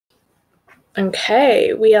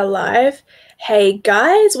Okay, we are live. Hey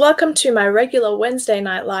guys, welcome to my regular Wednesday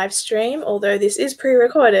night live stream, although this is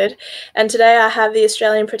pre-recorded. And today I have the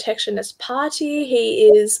Australian Protectionist Party.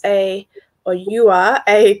 You are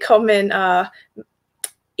a common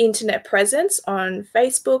internet presence on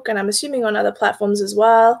Facebook, and I'm assuming on other platforms as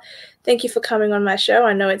well. Thank you for coming on my show.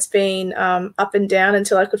 I know it's been up and down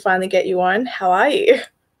until I could finally get you on. How are you?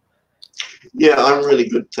 Yeah, I'm really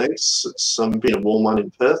good, thanks. It's been a warm one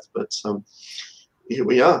in Perth, but here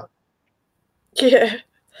we are. Yeah.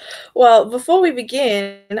 Well, before we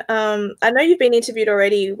begin, I know you've been interviewed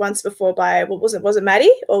already once before by, what was it? Was it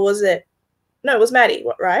Maddie or was it? No, it was Maddie,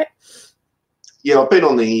 right? Yeah, I've been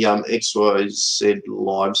on the XYZ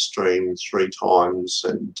live stream 3 times,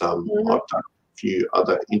 and I've done a few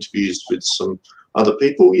other interviews with some other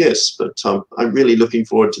people, yes, but I'm really looking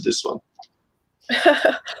forward to this one.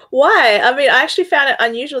 Why? I mean, I actually found it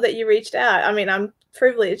unusual that you reached out. I mean, I'm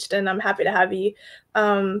privileged and I'm happy to have you.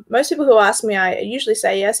 Most people who ask me, I usually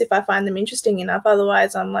say yes if I find them interesting enough.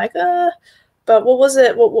 Otherwise, I'm like, But what was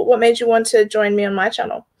it? What made you want to join me on my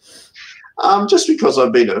channel? Just because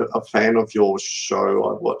I've been a fan of your show.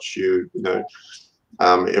 I watch you,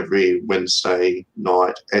 every Wednesday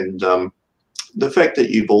night, and the fact that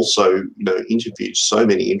you've also, interviewed so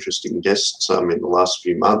many interesting guests in the last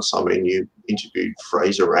few months. I mean, you interviewed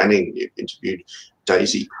Fraser Anning, you've interviewed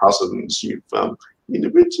Daisy Cousins, you've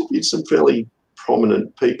interviewed some fairly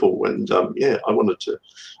prominent people, and yeah, I wanted to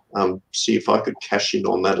see if I could cash in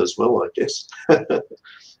on that as well, I guess.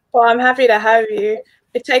 Well, I'm happy to have you.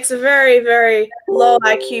 It takes a very, very low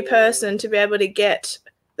IQ person to be able to get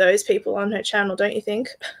those people on her channel, don't you think?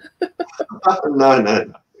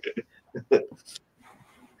 No.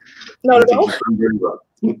 Not at all.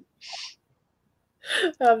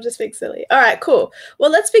 I'm just being silly. All right, cool. Well,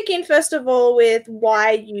 let's begin first of all with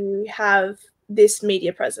why you have this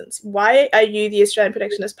media presence. Why are you the Australian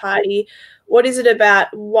Protectionist Party? What is it about?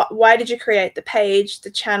 Why did you create the page,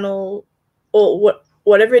 the channel, or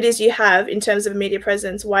whatever it is you have in terms of media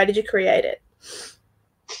presence? Why did you create it?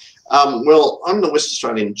 Well, I'm the West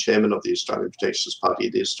Australian chairman of the Australian Protectionist Party.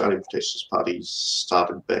 The Australian Protectionist Party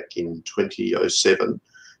started back in 2007,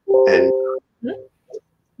 and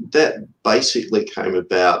that basically came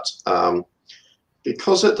about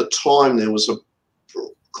because at the time there was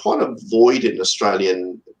quite a void in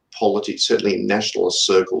Australian politics, certainly in nationalist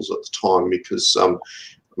circles at the time, because I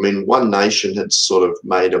mean, One Nation had sort of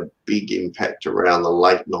made a big impact around the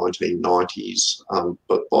late 1990s,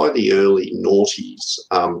 but by the early noughties,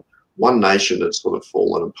 One Nation had sort of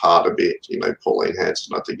fallen apart a bit. Pauline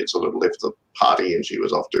Hanson, I think, had sort of left the party and she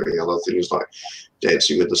was off doing other things like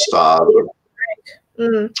Dancing with the Stars.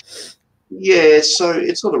 Yeah, so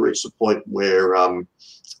it sort of reached a point where I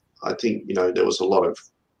think, there was a lot of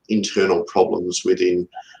internal problems within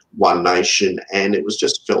One Nation, and it was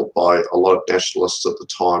just felt by a lot of nationalists at the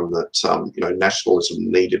time that,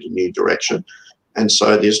 nationalism needed a new direction. And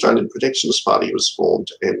so the Australian Protectionist Party was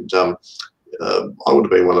formed, and I would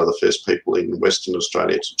have been one of the first people in Western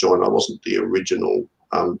Australia to join. I wasn't the original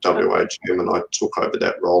WA chairman. I took over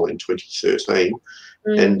that role in 2013,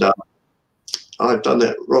 and I've done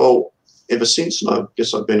that role ever since, and I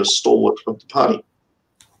guess I've been a stalwart of the party.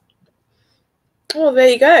 Well, there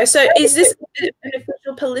you go. So is this an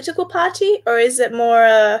official political party, or is it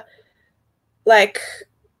more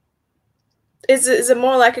is it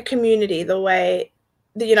more like a community, the way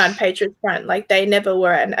the United Patriots Front, like they never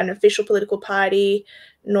were an official political party,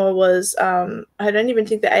 nor was I don't even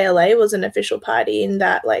think the ALA was an official party in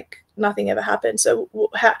that, like, nothing ever happened. So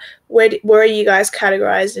where are you guys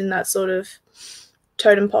categorized in that sort of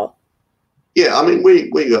totem pole? Yeah, I mean,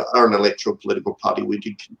 we are an electoral political party. We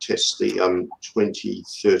did contest the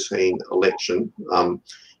 2013 election.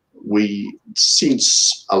 We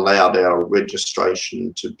since allowed our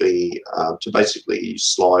registration to be to basically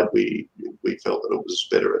slide. We felt that it was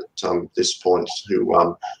better at this point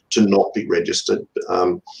to not be registered,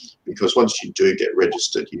 because once you do get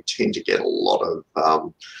registered, you tend to get a lot of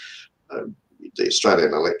the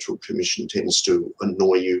Australian Electoral Commission tends to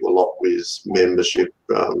annoy you a lot with membership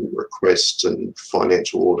requests and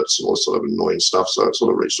financial audits and all this sort of annoying stuff. So it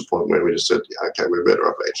sort of reached a point where we just said, yeah, okay, we're better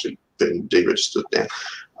off actually being deregistered now,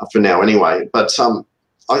 for now anyway. But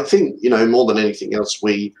I think, more than anything else,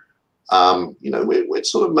 we're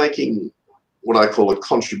sort of making what I call a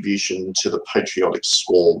contribution to the patriotic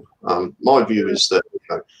swarm. My view is that,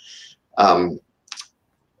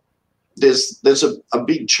 there's a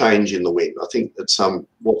big change in the wind. I think that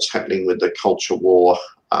what's happening with the culture war,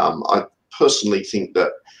 I personally think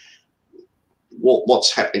that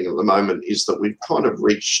what's happening at the moment is that we've kind of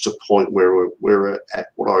reached a point where we're at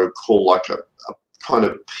what I would call like a kind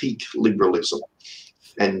of peak liberalism,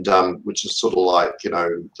 and which is sort of like, you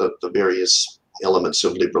know, the various elements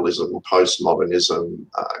of liberalism, postmodernism,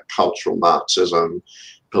 cultural Marxism,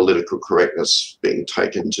 political correctness being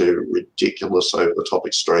taken to ridiculous over-the-top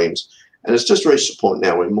extremes. And it's just reached a point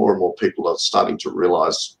now where more and more people are starting to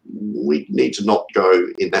realise we need to not go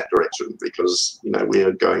in that direction, because, you know, we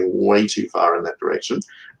are going way too far in that direction,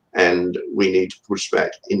 and we need to push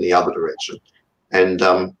back in the other direction. And,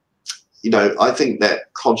 you know, I think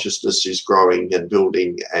that consciousness is growing and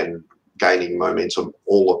building and gaining momentum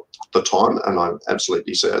all of the time, and I'm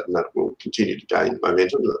absolutely certain that it will continue to gain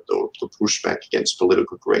momentum, that the pushback against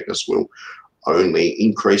political correctness will only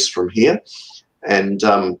increase from here. And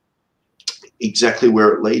exactly where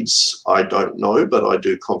it leads, I don't know, but I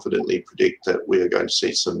do confidently predict that we are going to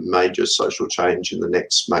see some major social change in the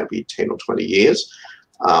next maybe 10 or 20 years.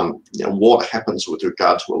 You know, what happens with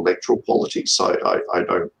regard to electoral politics, I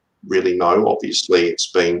don't really know. Obviously,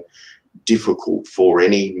 it's been difficult for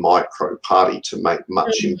any micro party to make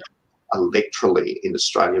much electorally in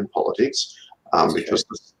Australian politics, because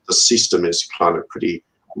the system is kind of pretty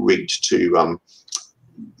rigged to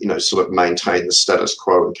you know, sort of maintain the status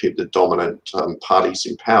quo and keep the dominant parties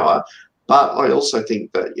in power. But I also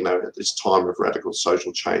think that, you know, at this time of radical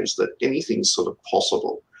social change, that anything's sort of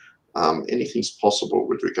possible. Anything's possible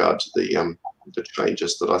with regard to the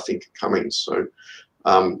changes that I think are coming. So,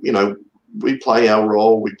 you know, we play our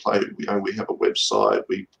role. We play, you know, we have a website.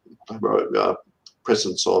 We have a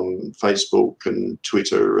presence on Facebook and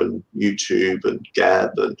Twitter and YouTube and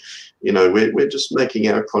Gab, and, you know, we're just making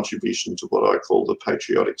our contribution to what I call the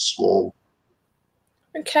patriotic swarm.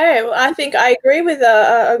 Okay, well, I think I agree with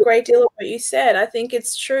a great deal of what you said. I think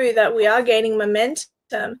it's true that we are gaining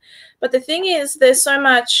momentum, but the thing is, there's so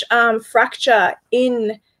much fracture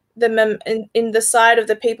in the side of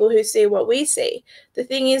the people who see what we see. The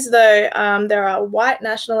thing is, though, there are white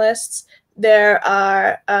nationalists, there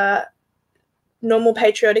are normal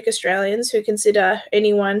patriotic Australians who consider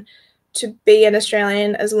anyone to be an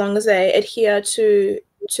Australian as long as they adhere to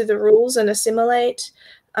the rules and assimilate.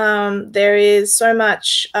 There is so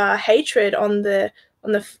much hatred on the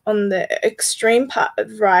extreme part,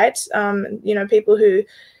 right? You know, people who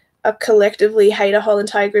collectively hate a whole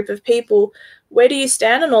entire group of people. Where do you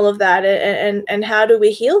stand on all of that, and how do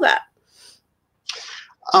we heal that?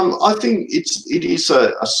 I think it is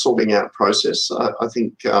a sorting out process. I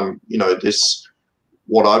think, you know,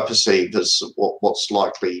 what I perceive as what's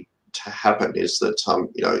likely to happen is that,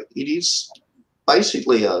 you know, it is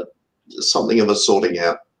basically something of a sorting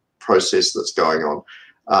out process that's going on.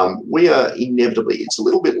 We are inevitably, it's a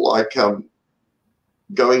little bit like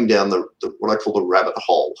going down what I call the rabbit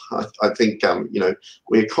hole. I think, you know,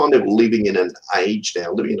 we're kind of living in an age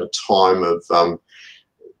now, living in a time of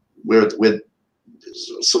where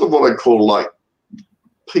sort of what I call like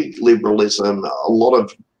peak liberalism, a lot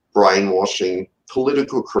of brainwashing.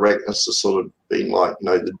 Political correctness has sort of been like, you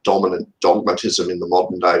know, the dominant dogmatism in the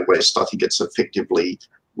modern day West. I think it's effectively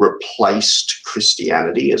replaced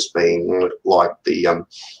Christianity as being like the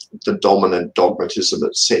dominant dogmatism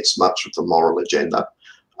that sets much of the moral agenda.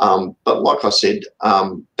 But like I said,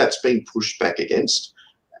 that's been pushed back against,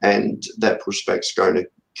 and that pushback's going to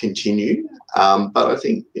continue. But I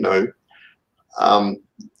think, you know,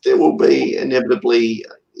 there will be inevitably,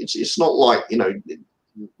 it's not like, you know,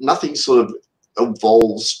 nothing sort of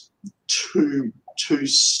evolves too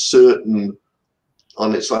certain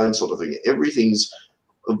on its own sort of thing. Everything's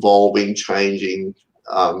evolving, changing.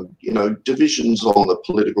 You know, divisions on the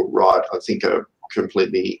political right, I think, are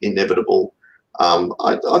completely inevitable.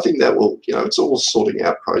 I think that will, you know, it's all a sorting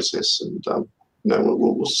out process, and you know,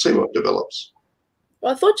 we'll see what develops.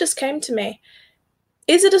 Well, a thought just came to me.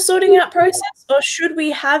 Is it a sorting out process, or should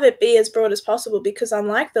we have it be as broad as possible? Because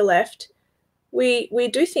unlike the left, we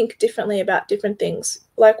do think differently about different things.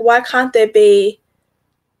 Like, why can't everyone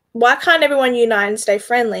unite and stay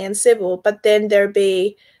friendly and civil, but then there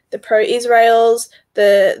be the pro-Israels,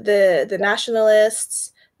 the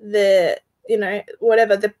nationalists, you know,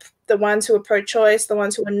 whatever, the ones who are pro-choice, the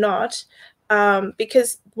ones who are not,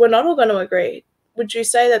 because we're not all going to agree. Would you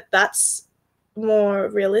say that that's more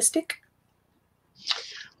realistic?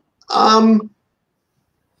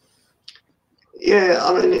 Yeah,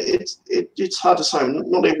 I mean, it's hard to say.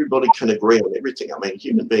 Not everybody can agree on everything. I mean,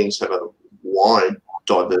 human beings have a wide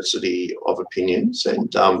diversity of opinions,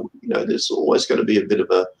 and you know, there's always going to be a bit of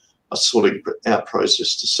a sorting out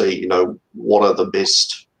process to see, you know, what are the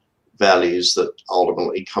best values that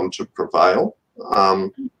ultimately come to prevail.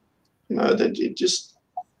 You know, that it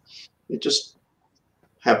just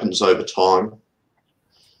happens over time.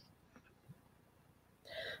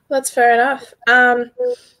 That's fair enough.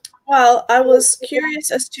 Well, I was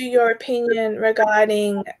curious as to your opinion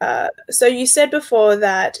regarding, so you said before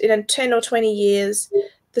that in 10 or 20 years,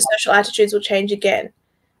 the social attitudes will change again.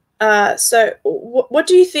 So what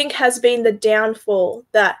do you think has been the downfall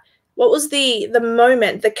what was the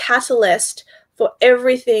moment, the catalyst for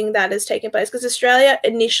everything that has taken place? Because Australia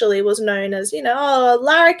initially was known as,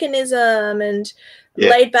 larrikinism and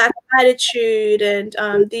laid back attitude and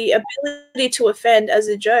the ability to offend as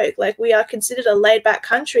a joke. Like, we are considered a laid back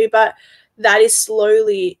country, but that is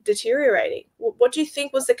slowly deteriorating. What do you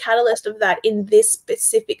think was the catalyst of that in this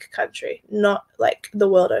specific country, not like the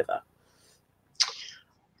world over?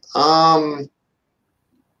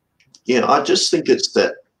 Yeah, I just think it's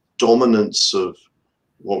that dominance of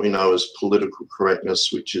what we know as political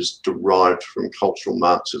correctness, which is derived from cultural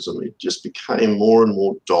Marxism. It just became more and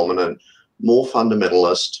more dominant, more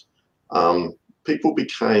fundamentalist. People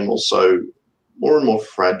became also more and more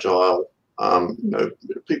fragile.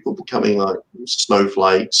 People becoming like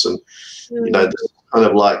snowflakes, and kind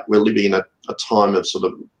of like we're living in a time of sort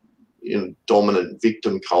of dominant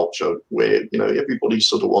victim culture where everybody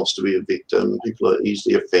sort of wants to be a victim. People are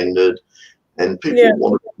easily offended, and people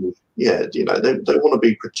want to they want to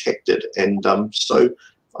be protected. And so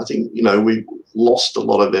I think we lost a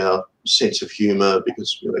lot of our sense of humor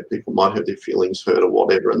because people might have their feelings hurt or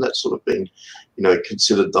whatever, and that's sort of been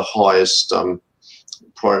considered the highest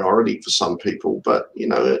priority for some people. But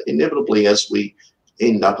inevitably, as we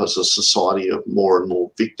end up as a society of more and more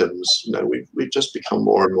victims, we've just become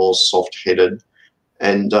more and more soft-headed,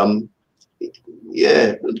 and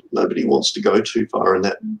nobody wants to go too far in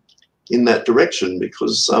that direction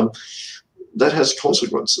because that has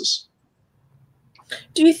consequences.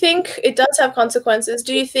 Do you think it does have consequences?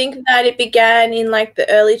 Do you think that it began in like the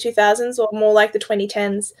early 2000s or more like the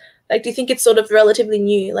 2010s? Like, do you think it's sort of relatively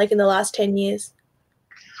new, like in the last 10 years?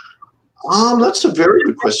 That's a very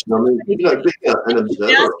good question. I mean, being an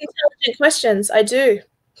observer. Ask intelligent questions. I do.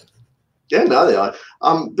 Yeah, no, they are.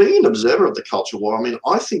 Being an observer of the culture war, I mean,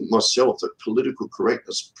 I think myself that political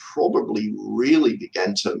correctness probably really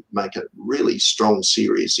began to make a really strong,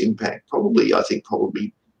 serious impact. Probably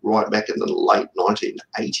right back in the late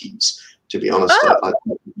 1980s, to be honest. Oh.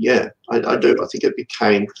 I do. I think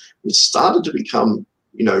it started to become,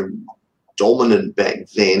 dominant back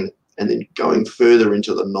then. And then going further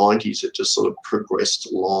into the 90s, it just sort of progressed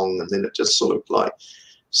along, and then it just sort of like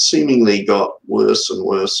seemingly got worse and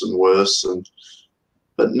worse and worse.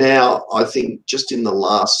 But now I think just in the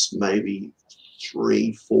last maybe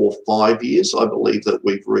 3, 4, 5 years, I believe that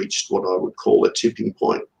we've reached what I would call a tipping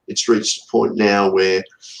point. It's reached a point now where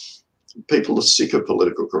people are sick of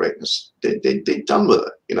political correctness. They're done with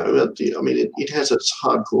it. I mean, it has its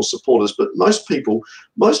hardcore supporters, but most people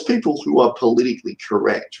who are politically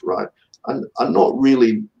correct, right, are not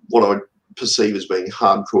really what I would perceive as being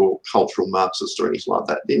hardcore cultural Marxists or anything like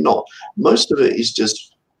that. They're not. Most of it is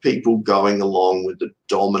just people going along with the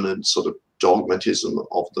dominant sort of dogmatism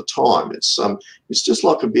of the time. It's just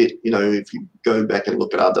like a bit, if you go back and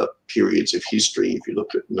look at other periods of history, if you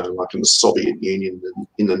look at, like in the Soviet Union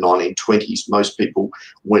in the 1920s, most people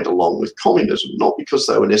went along with communism, not because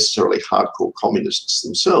they were necessarily hardcore communists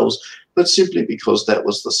themselves, but simply because that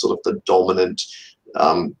was the sort of the dominant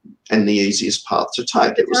and the easiest path to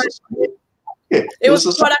take. It was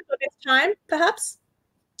a product of its time, perhaps?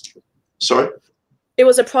 Sorry? It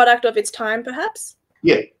was a product of its time, perhaps?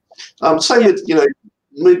 Yeah. Same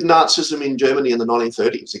with Nazism in Germany in the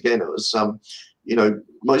 1930s. Again, it was,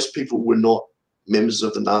 most people were not members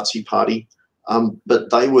of the Nazi Party, but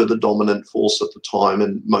they were the dominant force at the time,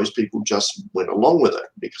 and most people just went along with it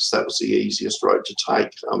because that was the easiest road to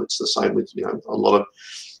take. It's the same with, a lot of,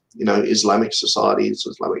 Islamic societies,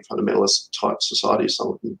 Islamic fundamentalist type societies. Some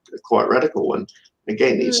of them are quite radical. And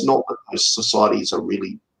again, it's not that those societies are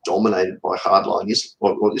really dominated by hardline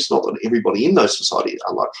Islam. Well, it's not that everybody in those societies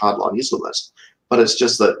are like hardline Islamists, but it's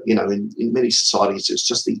just that, in many societies, it's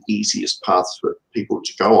just the easiest path for people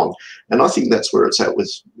to go on. And I think that's where it's at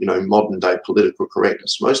with, modern day political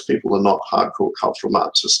correctness. Most people are not hardcore cultural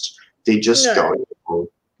Marxists. They're just going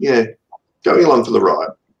along for the ride.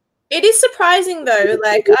 It is surprising though,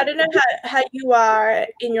 like, I don't know how you are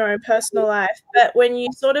in your own personal life, but when you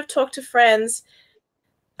sort of talk to friends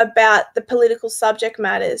about the political subject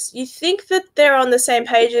matters, you think that they're on the same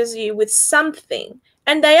page as you with something,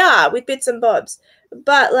 and they are with bits and bobs.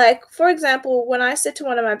 But like, for example, when I said to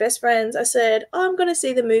one of my best friends, I said, I'm going to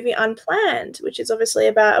see the movie Unplanned, which is obviously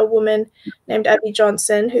about a woman named Abby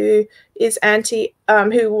Johnson who is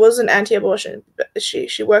who wasn't anti-abortion, but she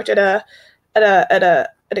worked at a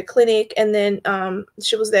at a clinic, and then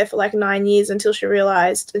she was there for like 9 years until she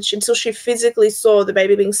realized, until she physically saw the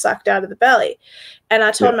baby being sucked out of the belly. And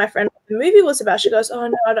I told my friend what the movie was about. She goes, "Oh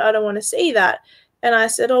no, I don't want to see that." And I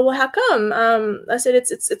said, "Oh well, how come?" I said,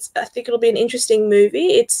 "It's. I think it'll be an interesting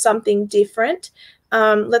movie. It's something different.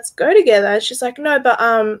 Let's go together." And she's like, "No, but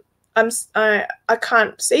I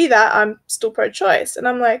can't see that. I'm still pro-choice." And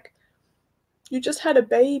I'm like, "You just had a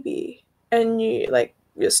baby, and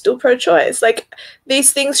you're still pro-choice." Like,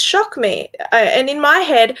 these things shock me. And in my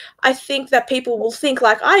head, I think that people will think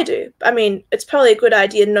like I do. I mean, it's probably a good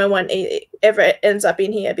idea no one ever ends up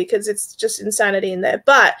in here, because it's just insanity in there.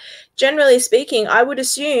 But generally speaking, I would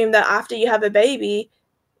assume that after you have a baby,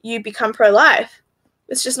 you become pro-life.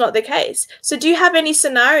 It's just not the case. So do you have any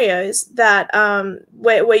scenarios that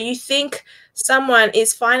where you think someone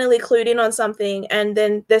is finally clued in on something and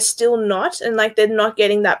then they're still not, and like they're not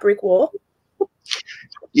getting that brick wall?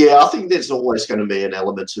 Yeah, I think there's always going to be an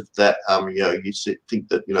element of that. You think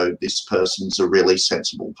that, this person's a really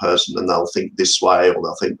sensible person and they'll think this way or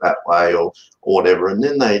they'll think that way or whatever, and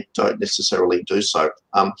then they don't necessarily do so.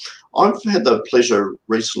 I've had the pleasure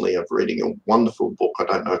recently of reading a wonderful book. I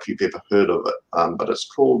don't know if you've ever heard of it, but it's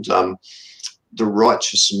called The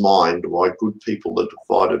Righteous Mind: Why Good People Are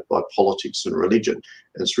Divided by Politics and Religion.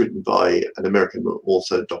 And it's written by an American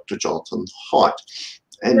author, Dr. Jonathan Haidt.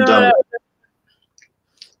 And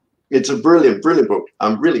it's a brilliant, brilliant book.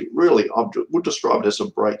 Really, really, I would describe it as a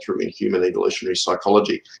breakthrough in human evolutionary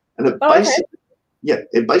psychology. And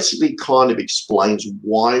it basically kind of explains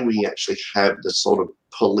why we actually have the sort of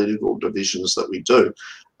political divisions that we do.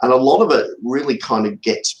 And a lot of it really kind of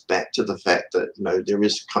gets back to the fact that, there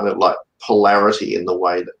is kind of like polarity in the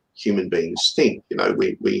way that human beings think.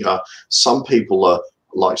 We are, some people are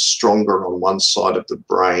like stronger on one side of the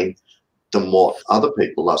brain than what other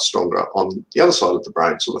people are stronger on the other side of the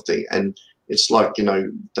brain, sort of thing. And it's like,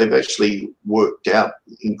 they've actually worked out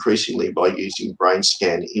increasingly by using brain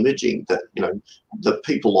scan imaging that, the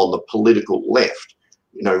people on the political left,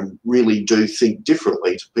 really do think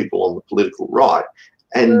differently to people on the political right.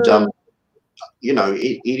 And,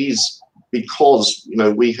 it is because,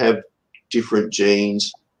 we have different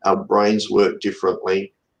genes, our brains work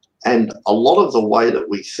differently. And a lot of the way that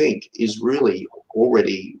we think is really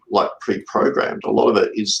already like pre-programmed. A lot of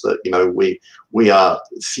it is that, we are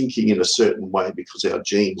thinking in a certain way because our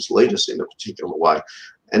genes lead us in a particular way.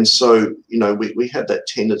 And so, we have that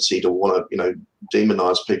tendency to want to,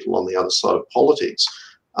 demonize people on the other side of politics.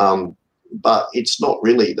 But it's not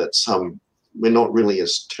really that we're not really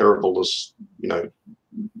as terrible as,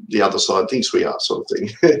 the other side thinks we are, sort of thing.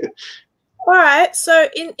 All right. So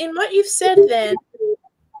in what you've said then,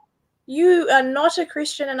 you are not a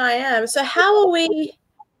Christian and I am. So how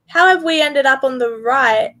have we ended up on the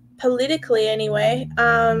right politically anyway?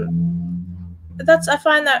 I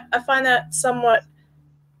find that somewhat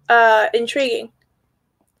intriguing.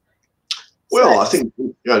 Well, I think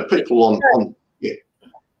people on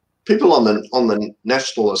the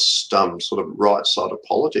nationalist sort of right side of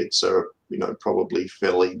politics are probably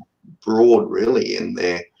fairly broad, really, in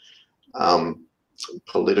their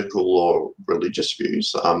political or religious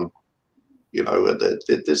views.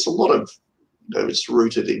 There's a lot of, it's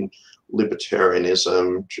rooted in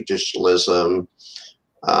libertarianism, traditionalism.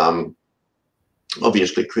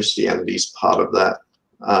 Obviously, Christianity is part of that.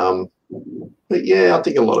 But yeah, I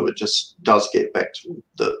think a lot of it just does get back to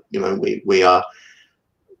the, we are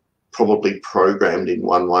probably programmed in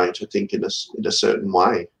one way to think in a certain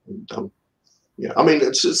way. And, I mean,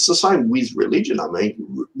 it's the same with religion. I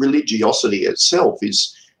mean, religiosity itself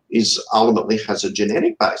is ultimately has a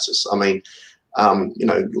genetic basis. I mean,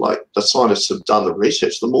 like the scientists have done the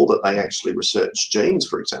research, the more that they actually research genes,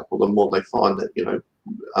 for example, the more they find that,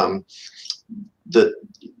 that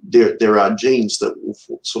there are genes that will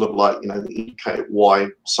sort of like, indicate why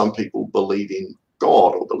some people believe in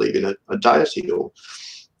God or believe in a deity or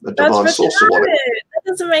a divine source or whatever. That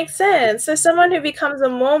doesn't make sense. So someone who becomes a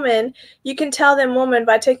Mormon, you can tell they're Mormon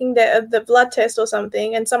by taking the blood test or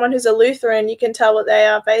something, and someone who's a Lutheran, you can tell what they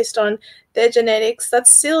are based on their genetics.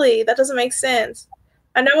 That's silly. That doesn't make sense.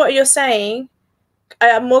 I know what you're saying.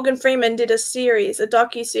 Morgan Freeman did a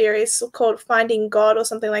docu-series called Finding God or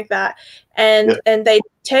something like that, and they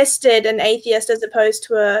tested an atheist as opposed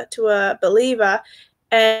to a believer,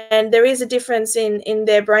 and there is a difference in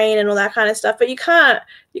their brain and all that kind of stuff. But you can't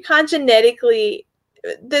genetically,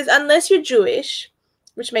 unless you're Jewish,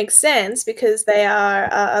 which makes sense because they are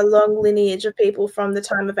a long lineage of people from the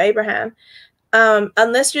time of Abraham.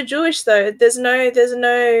 Unless you're Jewish, though, there's no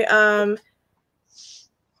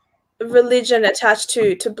religion attached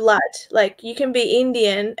to blood. Like, you can be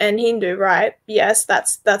Indian and Hindu, right? Yes,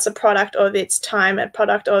 that's a product of its time, a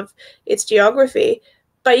product of its geography.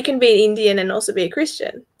 But you can be Indian and also be a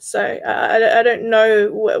Christian. So I don't know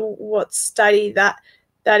what study that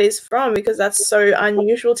is from, because that's so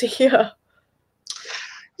unusual to hear.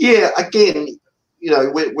 Yeah, again,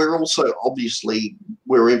 we're also, obviously,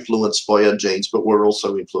 we're influenced by our genes, but we're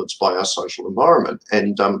also influenced by our social environment.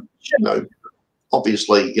 And,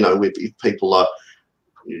 obviously, if people are,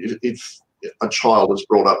 if a child is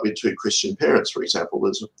brought up with two Christian parents, for example,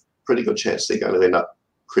 there's a pretty good chance they're going to end up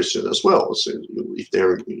Christian as well. So if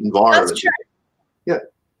their environment, that's true. Yeah,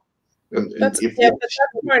 but that's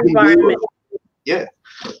more environment. Yeah.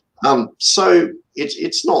 So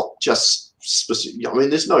it's not just specific. I mean,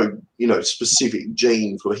 there's no specific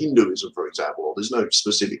gene for Hinduism, for example, or there's no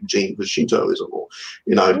specific gene for Shintoism, or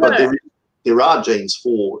but there are genes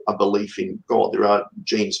for a belief in God. There are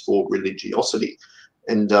genes for religiosity,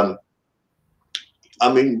 and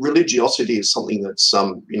I mean, religiosity is something that's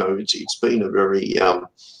it's been a very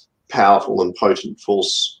powerful and potent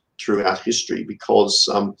force throughout history, because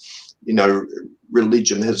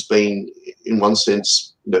religion has been, in one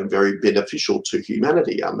sense, very beneficial to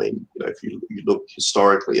humanity. I mean, if you look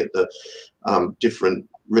historically at the different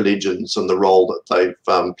religions and the role that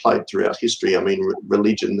they've played throughout history, I mean,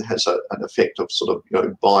 religion has an effect of sort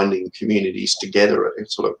of binding communities together. It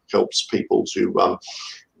sort of helps people to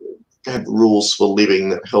have rules for living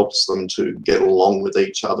that helps them to get along with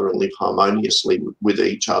each other and live harmoniously with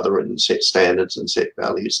each other, and set standards and set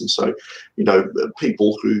values. And so,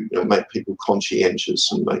 people who make people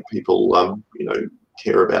conscientious and make people,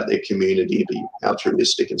 care about their community, be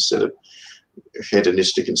altruistic instead of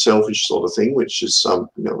hedonistic and selfish sort of thing, which is, I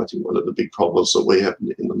think one of the big problems that we have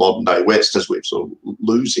in the modern day West, is we're sort of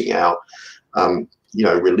losing our,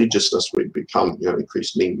 religiousness. We've become,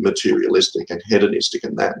 increasingly materialistic and hedonistic,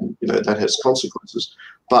 and that has consequences.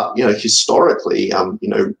 But, historically,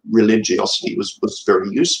 religiosity was very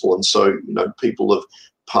useful. And so, people have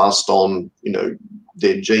passed on,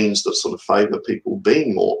 their genes that sort of favour people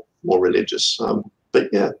being more religious. But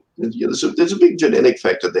yeah, there's a big genetic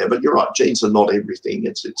factor there. But you're right, genes are not everything.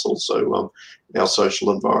 It's also our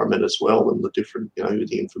social environment as well, and the different,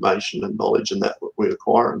 the information and knowledge and that we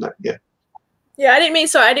acquire, and that, yeah. Yeah, I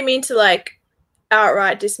didn't mean to like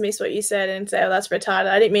outright dismiss what you said and say, oh, that's retarded.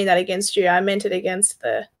 I didn't mean that against you. I meant it against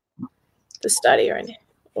the study or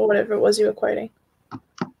whatever it was you were quoting.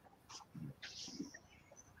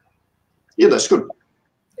 Yeah, that's good.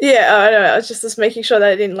 Yeah, I know. I was just making sure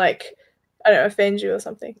that I didn't offend you or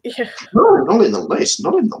something. Yeah. No, not in the least.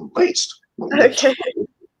 Not in the least. Okay.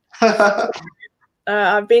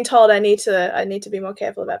 I've been told I need to be more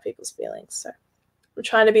careful about people's feelings, so I'm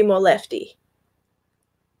trying to be more lefty.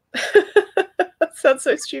 That sounds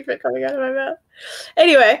so stupid coming out of my mouth.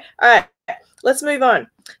 Anyway, all right, let's move on.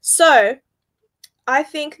 So I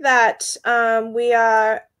think that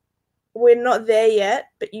we're not there yet,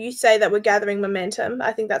 but you say that we're gathering momentum.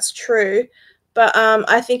 I think that's true, but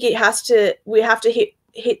I think we have to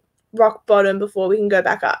hit rock bottom before we can go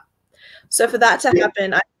back up. So for that to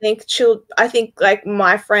happen, I think like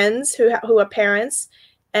my friends who are parents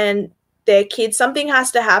and their kids, something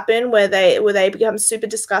has to happen where they become super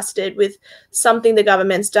disgusted with something the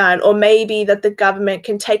government's done, or maybe that the government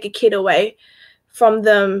can take a kid away from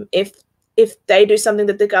them if they do something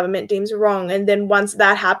that the government deems wrong. And then once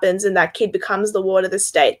that happens and that kid becomes the ward of the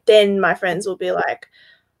state, then my friends will be like,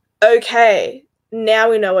 okay, now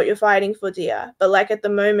we know what you're fighting for, dear. But like at the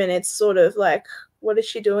moment, it's sort of like, what is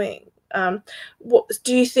she doing? Do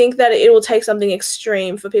you think that it will take something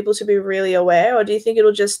extreme for people to be really aware, or do you think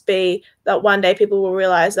it'll just be that one day people will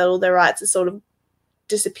realize that all their rights are sort of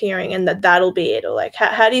disappearing and that'll be it? Or like,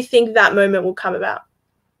 how do you think that moment will come about?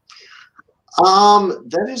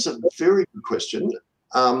 That is a very good question.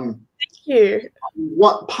 Thank you.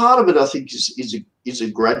 What part of it I think is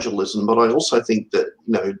a gradualism, but I also think that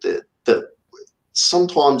that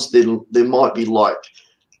sometimes there might be like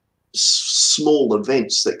small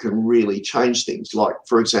events that can really change things. Like,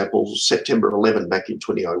 for example, September 11 back in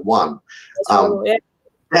 2001,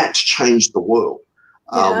 that changed the world.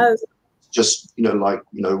 Just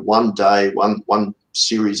one day, one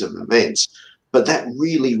series of events, but that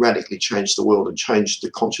really radically changed the world and changed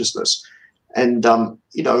the consciousness. And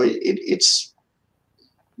it's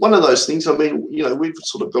one of those things. I mean, we've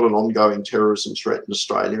sort of got an ongoing terrorism threat in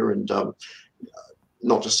Australia, and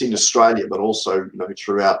not just in Australia, but also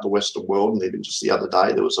throughout the Western world. And even just the other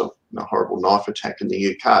day, there was a horrible knife attack in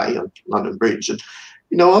the UK on London Bridge. And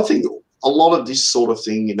I think a lot of this sort of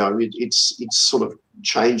thing, it's sort of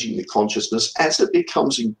changing the consciousness as it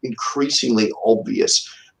becomes increasingly obvious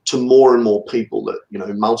to more and more people that, you know,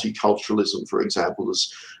 multiculturalism, for example,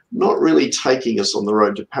 is not really taking us on the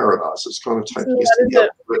road to paradise. It's kind of taking us to the other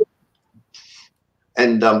road.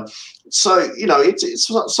 And so, you know, it's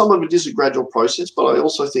some of it is a gradual process, but I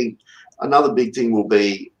also think another big thing will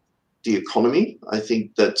be the economy. I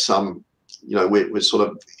think that, you know, we're sort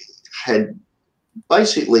of had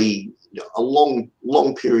basically a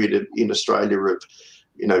long period in Australia of,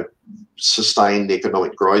 you know, sustained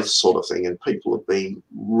economic growth sort of thing, and people have been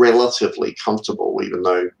relatively comfortable, even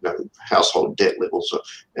though, you know, household debt levels are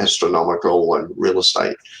astronomical and real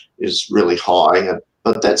estate is really high.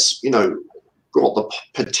 But that's, you know, got the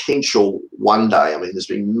potential one day. I mean, there's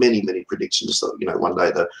been many predictions that, you know, one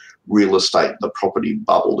day the real estate, the property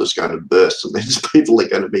bubble is going to burst, and there's people are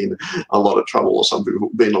going to be in a lot of trouble, or some people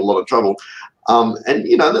will be in a lot of trouble. And,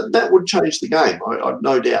 you know, that would change the game. I've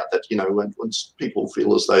no doubt that, you know, once people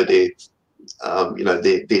feel as though their you know,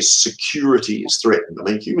 their security is threatened. I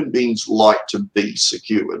mean, human beings like to be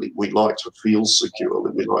secure. We like to feel secure.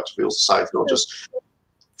 We like to feel safe, not just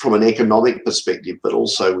from an economic perspective, but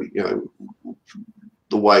also, you know,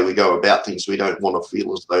 the way we go about things. We don't want to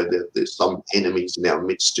feel as though there's some enemies in our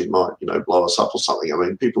midst who might, you know, blow us up or something. I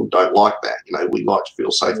mean, people don't like that. You know, we like to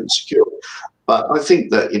feel safe and secure. But I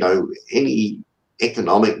think that, you know, any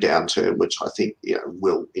economic downturn, which I think, you know,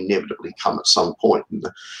 will inevitably come at some point in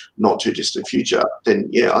the not too distant future, then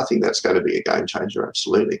yeah, I think that's going to be a game changer.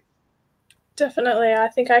 Absolutely. Definitely. I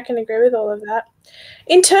think I can agree with all of that.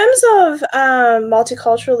 In terms of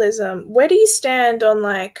multiculturalism, where do you stand on,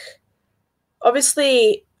 like,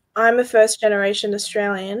 obviously I'm a first generation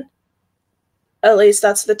Australian, at least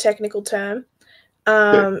that's the technical term.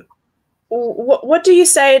 What do you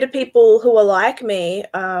say to people who are like me,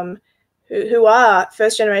 who are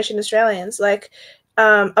first generation Australians? Like,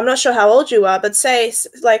 I'm not sure how old you are, but say,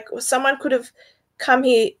 like, someone could have come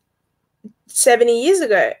here 70 years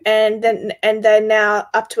ago, and they're now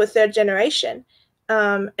up to a third generation,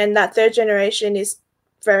 and that third generation is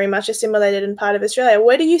very much assimilated and part of Australia.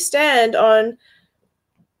 Where do you stand on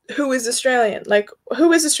who is Australian? Like,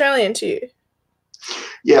 who is Australian to you?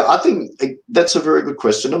 Yeah, I think that's a very good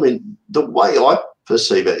question. I mean, the way I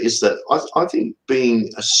perceive it is that I think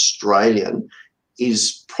being Australian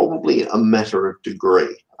is probably a matter of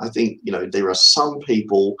degree. I think, you know, there are some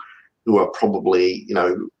people who are probably, you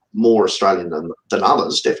know, more Australian than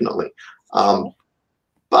others, definitely.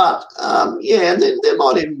 But yeah, and then there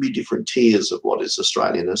might even be different tiers of what is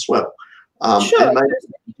Australian as well. Sure. And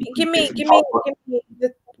give me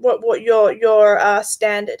what your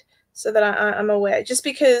standard, so that I'm aware. Just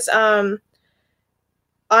because I'm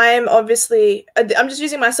obviously, I'm just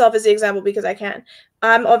using myself as the example because I can.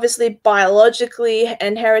 I'm obviously biologically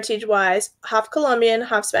and heritage-wise half Colombian,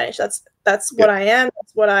 half Spanish. That's what I am.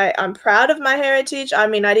 That's what I'm proud of my heritage. I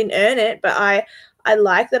mean, I didn't earn it, but I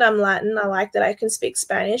like that I'm Latin. I like that I can speak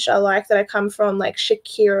Spanish. I like that I come from, like,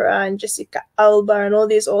 Shakira and Jessica Alba and all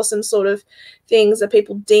these awesome sort of things that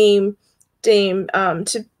people deem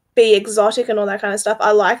to be exotic and all that kind of stuff.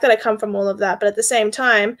 I like that I come from all of that, but at the same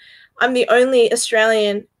time, I'm the only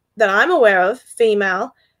Australian that I'm aware of,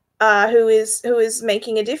 female, who is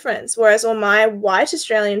making a difference. Whereas all my white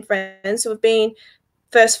Australian friends who have been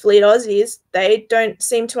First Fleet Aussies, they don't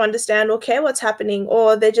seem to understand or care what's happening,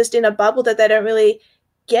 or they're just in a bubble that they don't really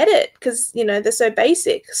get it because, you know, they're so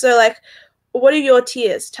basic. So, like, what are your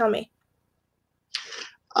tiers? Tell me.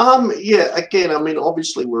 Yeah, again, I mean,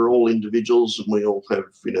 obviously we're all individuals and we all have,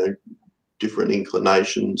 you know, different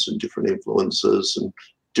inclinations and different influences and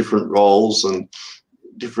different roles and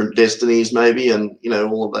different destinies maybe, and, you know,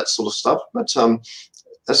 all of that sort of stuff. But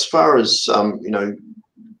as far as, you know,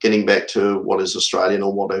 getting back to what is Australian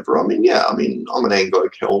or whatever, I mean, yeah, I mean, I'm an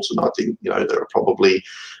Anglo-Celt, and I think, you know, there are probably,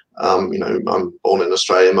 you know, I'm born in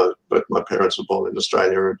Australia, both my parents were born in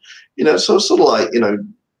Australia, and, you know, so it's sort of like, you know,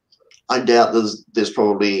 I doubt there's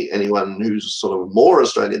probably anyone who's sort of more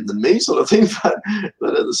Australian than me, sort of thing. But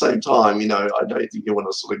at the same time, you know, I don't think you want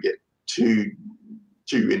to sort of get too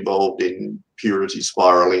involved in purity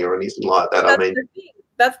spiraling or anything like that. I mean,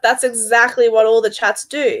 that's exactly what all the chats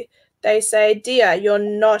do. They say, "Dear, you're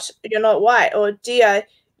not white," or "Dear,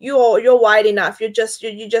 you're white enough. You just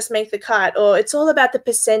make the cut," or "It's all about the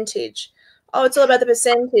percentage." Oh, it's all about the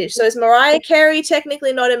percentage. So is Mariah Carey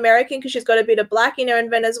technically not American because she's got a bit of black in her and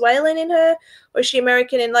Venezuelan in her, or is she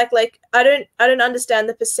American? And like I don't understand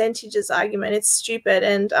the percentages argument. It's stupid.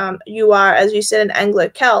 And you are, as you said, an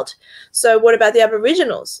Anglo-Celt. So what about the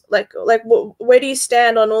Aboriginals? Like where do you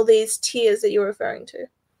stand on all these tiers that you're referring to?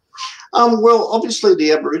 Well, obviously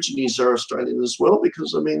the Aborigines are Australian as well,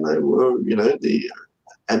 because I mean they were, you know, the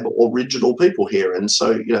original people here, and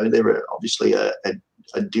so, you know, they're obviously a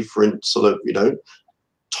different sort of, you know,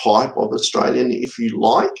 type of Australian, if you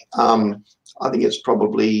like. I think it's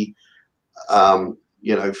probably,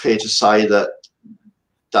 you know, fair to say that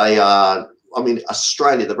they are, I mean,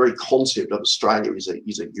 Australia, the very concept of Australia is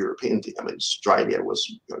a European thing. I mean, Australia was,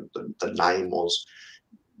 you know, the name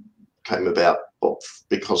came about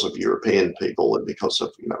because of European people and because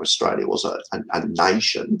of, you know, Australia was a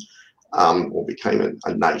nation, or became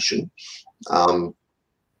a nation.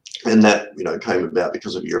 And that, you know, came about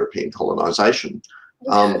because of European colonisation.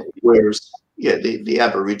 Whereas, yeah, the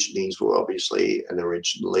Aborigines were obviously an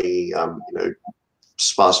originally, you know,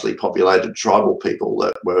 sparsely populated tribal people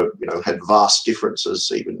that were, you know, had vast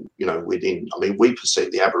differences even, you know, within, I mean, we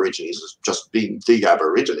perceive the Aborigines as just being the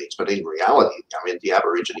Aborigines, but in reality, I mean, the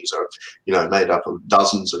Aborigines are, you know, made up of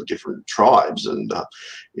dozens of different tribes, and,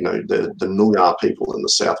 you know, the Noongar people in the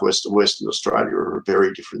southwest of Western Australia are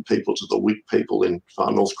very different people to the Wik people in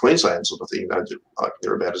far north Queensland, sort of thing. You know, like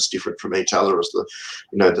they're about as different from each other as the,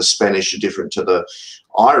 you know, the Spanish are different to the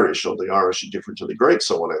Irish, or the Irish are different to the Greeks,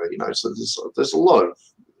 or whatever, you know. So there's a lot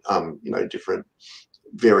of, you know, different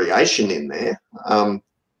variation in there.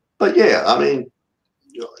 But yeah, I mean,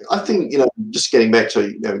 I think, you know, just getting back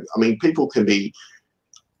to, you know, I mean, people can be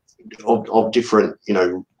of different, you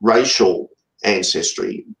know, racial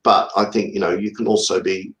ancestry, but I think, you know, you can also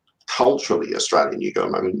be culturally Australian. You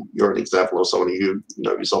go, I mean, you're an example of someone who, you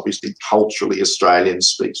know, is obviously culturally Australian,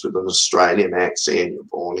 speaks with an Australian accent, you're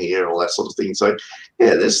born here, all that sort of thing. So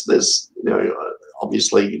yeah, there's you know,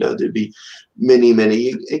 obviously, you know, there'd be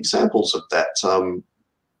many examples of that.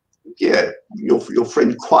 Yeah, your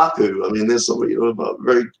friend Kwaku, I mean, there's somebody of a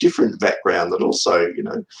very different background that also, you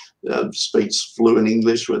know, speaks fluent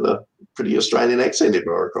English with a pretty Australian accent, if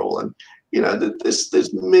I recall. And, you know,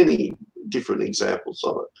 there's many different examples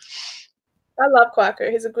of it. I love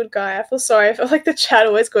Kwaku. He's a good guy. I feel sorry. I feel like the chat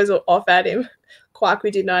always goes off at him.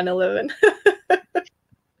 Kwaku did 9/11.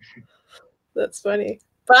 That's funny.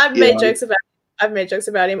 But I've made jokes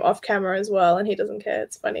about him off camera as well, and he doesn't care.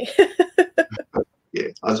 It's funny. Yeah,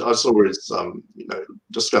 I saw his, you know,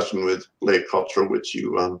 discussion with Blair Cottrell, which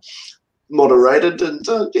you moderated, and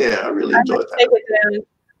yeah, I really enjoyed that.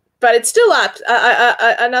 But it's still up.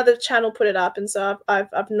 Another channel put it up, and so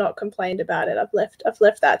I've not complained about it. I've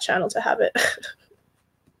left that channel to have it.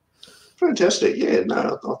 Fantastic. Yeah, no,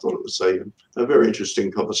 I thought it was a very interesting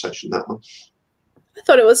conversation, that one. I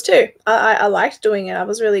thought it was too. I liked doing it. I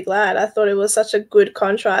was really glad. I thought it was such a good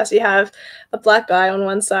contrast. You have a black guy on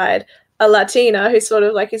one side, a Latina who's sort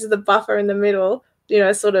of like is the buffer in the middle, you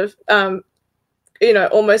know, sort of, you know,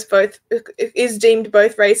 almost both, is deemed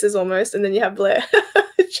both races almost, and then you have Blair.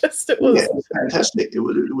 It was fantastic. It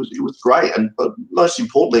was great, and but most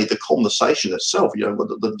importantly, the conversation itself. You know,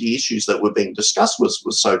 the issues that were being discussed was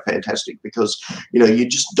so fantastic, because, you know, you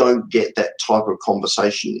just don't get that type of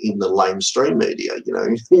conversation in the mainstream media. You know,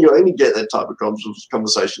 you only get that type of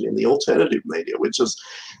conversation in the alternative media, which is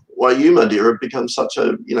why you, my dear, have become such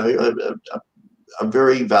a, you know, a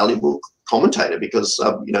very valuable commentator, because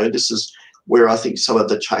you know, this is where I think some of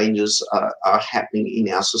the changes are happening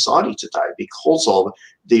in our society today because of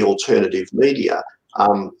the alternative media.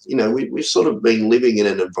 You know, we've sort of been living in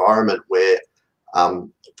an environment where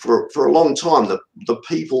for a long time, the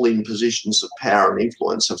people in positions of power and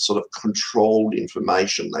influence have sort of controlled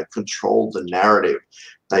information. They've controlled the narrative.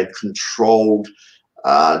 They've controlled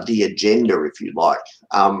the agenda, if you like.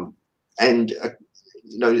 And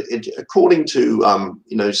you know, according to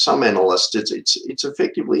you know, some analysts, it's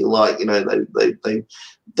effectively like, you know,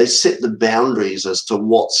 they set the boundaries as to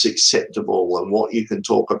what's acceptable and what you can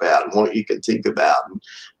talk about and what you can think about,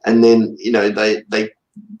 and then, you know, they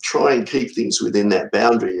try and keep things within that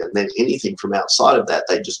boundary, and then anything from outside of that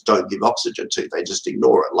they just don't give oxygen to. They just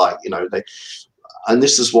ignore it. Like, you know, and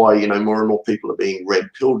this is why, you know, more and more people are being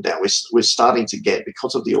red-pilled now. We're starting to get,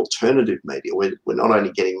 because of the alternative media, we're not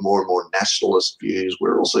only getting more and more nationalist views,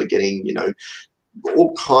 we're also getting, you know,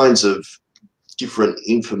 all kinds of different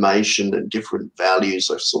information and different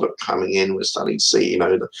values are sort of coming in. We're starting to see, you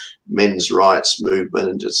know, the men's rights movement,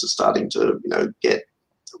 and just starting to, you know, get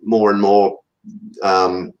more and more,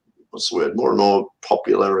 what's the word, more and more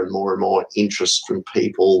popular, and more interest from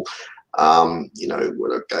people. You know,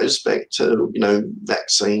 when it goes back to, you know,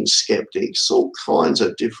 vaccine skeptics, all kinds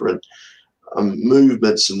of different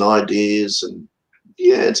movements and ideas, and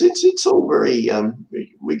yeah, it's all very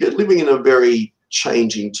we're living in a very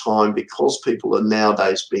changing time, because people are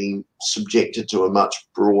nowadays being subjected to a much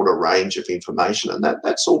broader range of information, and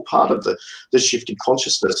that's all part of the shift in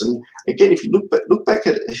consciousness. And again, if you look back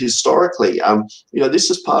at it historically, you know, this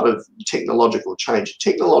is part of technological change.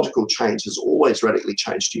 Technological change has always radically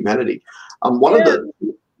changed humanity. One of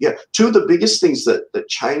Yeah, two of the biggest things that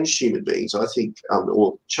changed human beings, I think,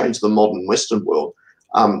 or changed the modern Western world,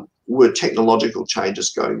 were technological changes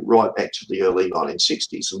going right back to the early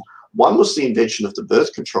 1960s. And one was the invention of the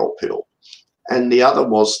birth control pill, and the other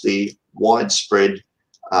was the widespread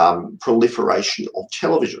proliferation of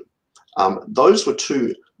television. Those were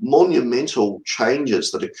two monumental changes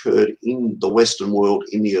that occurred in the Western world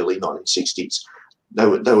in the early 1960s. They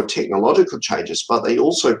were technological changes, but they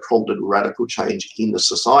also prompted radical change in the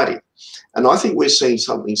society. And I think we're seeing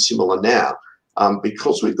something similar now,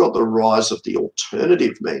 because we've got the rise of the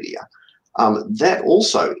alternative media. That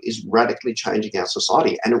also is radically changing our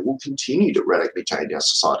society, and it will continue to radically change our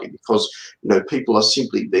society because, you know, people are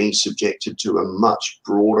simply being subjected to a much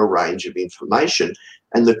broader range of information,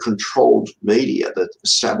 and the controlled media, the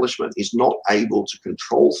establishment, is not able to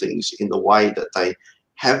control things in the way that they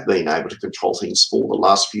have been able to control things for the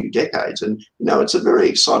last few decades. And, you know, it's a very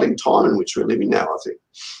exciting time in which we're living now, I think.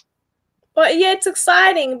 Well, yeah, it's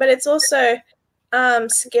exciting, but it's also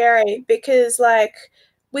scary because, like,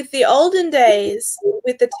 with the olden days,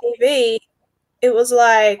 with the TV, it was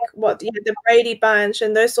like, the Brady Bunch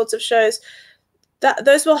and those sorts of shows.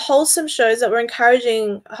 Those were wholesome shows that were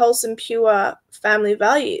encouraging wholesome, pure family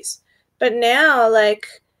values. But now, like,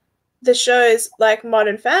 the shows like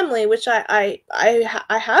Modern Family, which I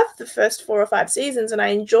have the first 4 or 5 seasons and I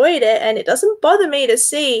enjoyed it, and it doesn't bother me to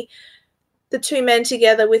see the two men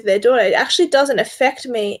together with their daughter. It actually doesn't affect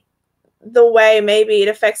me the way maybe it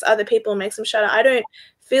affects other people and makes them shudder. I don't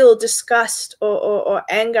feel disgust or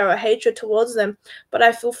anger or hatred towards them, but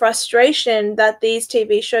I feel frustration that these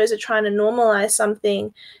TV shows are trying to normalize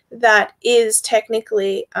something that is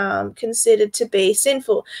technically considered to be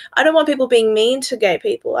sinful. I don't want people being mean to gay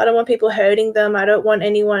people. I don't want people hurting them. I don't want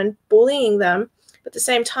anyone bullying them. But at the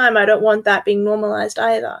same time, I don't want that being normalized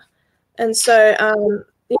either. And so,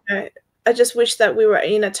 you know, I just wish that we were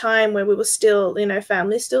in a time where we were still, you know,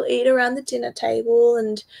 families still eat around the dinner table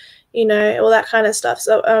and, you know, all that kind of stuff.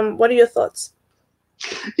 So what are your thoughts?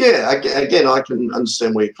 Yeah, again, I can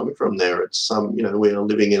understand where you're coming from there. It's, you know, we're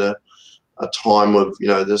living in a time of, you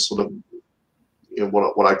know, this sort of, you know,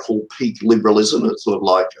 what I call peak liberalism. It's sort of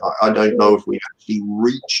like, I don't know if we've actually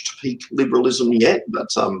reached peak liberalism yet, but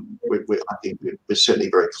I think we're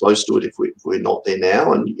certainly very close to it if we're not there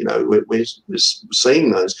now. And, you know, we're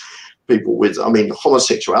seeing those people with, I mean,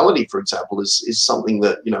 homosexuality, for example, is something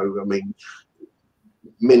that, you know, I mean,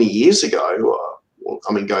 many years ago,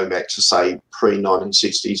 I mean, going back to, say,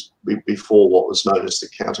 pre-1960s, before what was known as the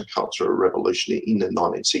counterculture revolution in the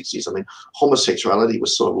 1960s, I mean, homosexuality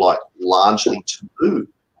was sort of like largely taboo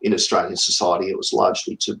in Australian society. It was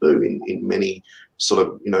largely taboo in many sort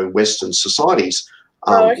of, you know, Western societies.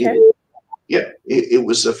 Okay. It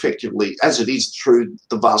was effectively, as it is through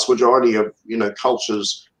the vast majority of, you know,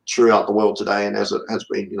 cultures throughout the world today, and as it has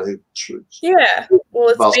been, you know, yeah, well,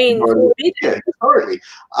 it's been, yeah, historically.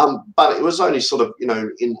 But it was only sort of, you know,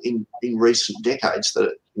 in recent decades that,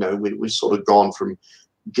 you know, we've sort of gone from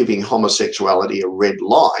giving homosexuality a red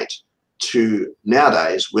light to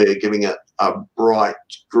nowadays we're giving it a bright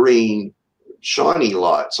green shiny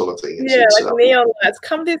light sort of thing. It's like neon lights,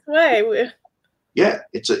 come this way. Yeah,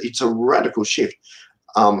 it's a radical shift.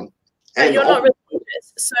 And you're not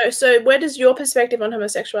religious, so where does your perspective on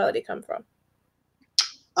homosexuality come from?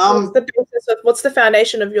 What's the basis of, what's the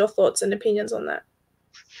foundation of your thoughts and opinions on that?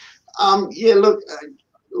 Yeah, look,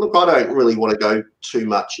 I don't really want to go too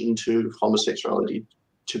much into homosexuality.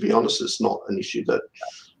 To be honest, it's not an issue that.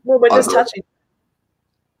 Well, we're just touching.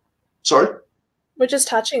 Sorry. We're just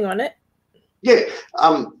touching on it. Yeah,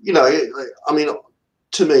 you know, I mean,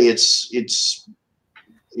 to me, it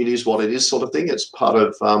is what it is, sort of thing. It's part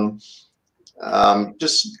of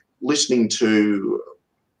just listening to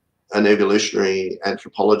an evolutionary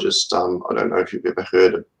anthropologist. I don't know if you've ever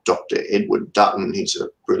heard of Dr. Edward Dutton. He's a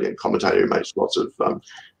brilliant commentator who makes lots of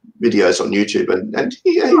videos on YouTube, and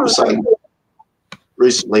he was saying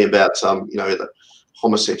recently about you know, that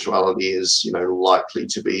homosexuality is, you know, likely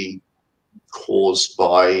to be caused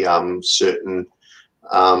by certain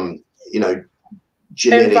you know,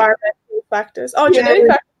 genetic environmental factors. Oh, genetic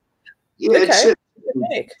factors. Yeah, okay.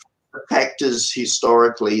 It's factors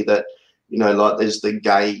historically that, you know, like there's the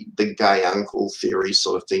gay uncle theory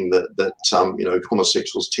sort of thing that you know,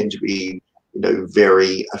 homosexuals tend to be, you know,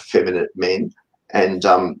 very effeminate men, and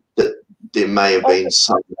that there may have been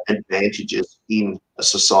some advantages in a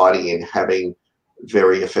society in having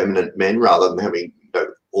very effeminate men rather than having, you know,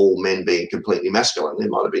 all men being completely masculine. There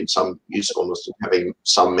might have been some usefulness in having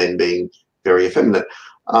some men being very effeminate.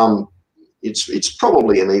 It's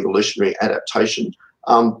probably an evolutionary adaptation.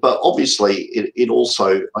 But obviously it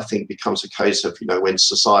also, I think, becomes a case of, you know, when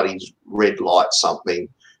societies red light something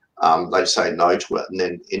they say no to it, and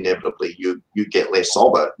then inevitably you get less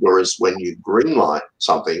of it. Whereas when you green light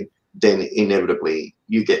something, then inevitably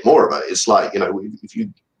you get more of it. It's like, if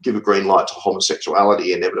you give a green light to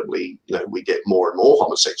homosexuality, inevitably, we get more and more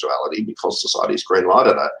homosexuality because society's green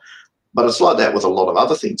lighted it. But it's like that with a lot of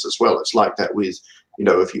other things as well. It's like that with,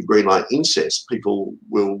 if you green light incest, people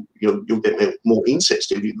will, you'll get more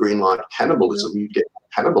incest. If you green light cannibalism, you get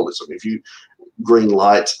cannibalism. If you green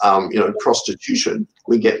light, prostitution,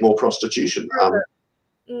 we get more prostitution.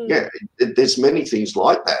 Yeah, there's many things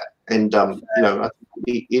like that. And, I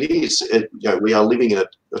think it is, we are living in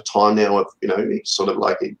a time now of, sort of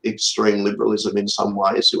like extreme liberalism in some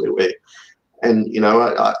ways. And,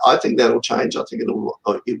 I think that'll change. I think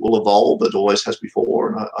it will evolve. It always has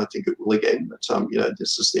before. And I think it will again. But,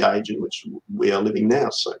 this is the age in which we are living now.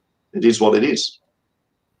 So it is what it is.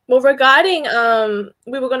 Well, regarding,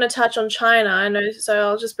 we were going to touch on China, I know, so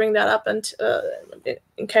I'll just bring that up and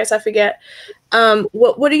in case I forget.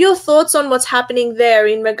 What are your thoughts on what's happening there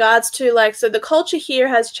in regards to, like, so the culture here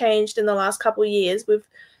has changed in the last couple of years.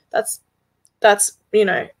 That's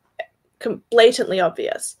blatantly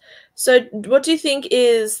obvious. So what do you think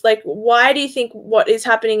is, like, why do you think what is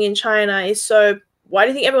happening in China is so, why do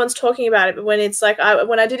you think everyone's talking about it? But when it's like,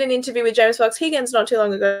 when I did an interview with James Fox Higgins not too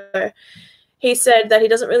long ago, he said that he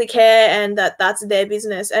doesn't really care and that that's their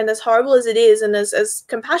business. And as horrible as it is, and as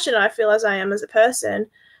compassionate I feel as I am as a person,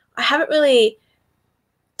 I haven't really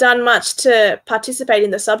done much to participate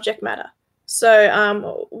in the subject matter.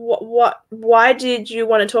 So why did you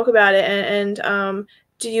want to talk about it? And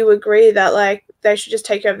do you agree that, like, they should just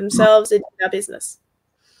take care of themselves and do their business?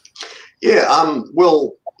 Yeah,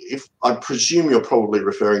 well, if I presume you're probably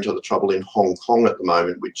referring to the trouble in Hong Kong at the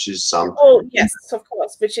moment, which is oh yes, of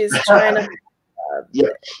course, which is China. Yeah,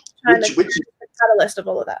 China which is the catalyst of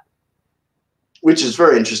all of that. Which is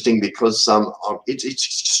very interesting because it's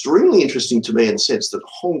extremely interesting to me in the sense that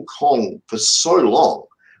Hong Kong for so long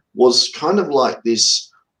was kind of like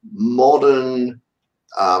this modern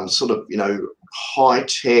sort of high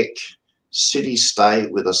tech city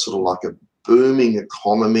state with a sort of like a booming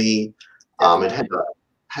economy. It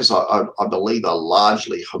has I believe a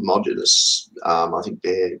largely homogenous, I think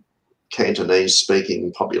they're Cantonese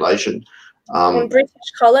speaking population. And British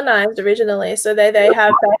colonized originally, so they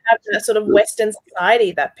have that sort of Western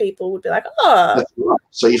society that people would be like, oh. Right.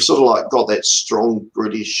 So you've sort of like got that strong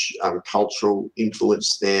British cultural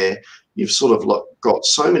influence there. You've sort of got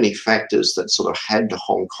so many factors that sort of had to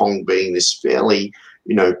Hong Kong being this fairly,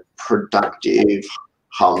 productive,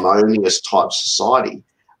 harmonious type society.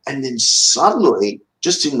 And then suddenly,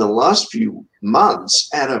 just in the last few months,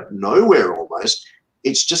 out of nowhere almost,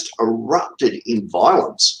 it's just erupted in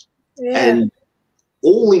violence. Yeah. And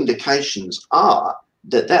all indications are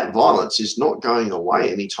that violence is not going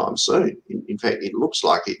away anytime soon. In fact, it looks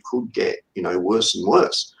like it could get, worse and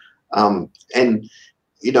worse. And,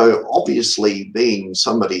 obviously being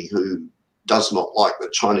somebody who does not like the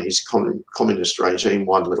Chinese communist regime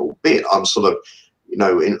one little bit, I'm sort of,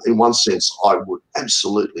 in one sense, I would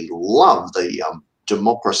absolutely love the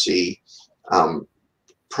democracy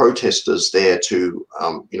protesters there to,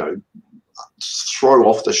 throw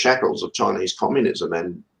off the shackles of Chinese communism.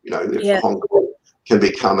 And, if Hong Kong can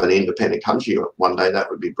become an independent country one day, that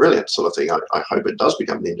would be brilliant sort of thing. I hope it does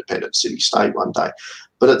become an independent city-state one day.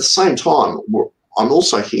 But at the same time, I'm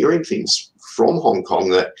also hearing things from Hong Kong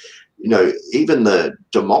that, even the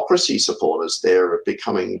democracy supporters there are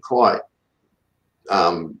becoming quite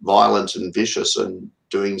violent and vicious and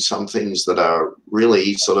doing some things that are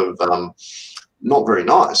really sort of not very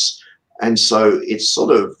nice. And so it's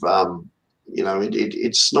sort of,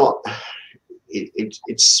 it's not,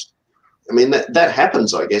 it's, I mean, that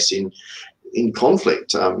happens, I guess, in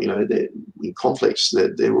conflict. In conflicts,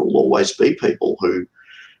 there will always be people who,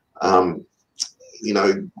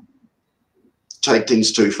 take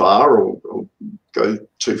things too far or go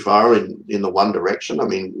too far in the one direction. I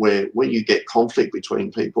mean, where you get conflict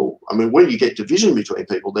between people, where you get division between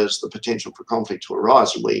people, there's the potential for conflict to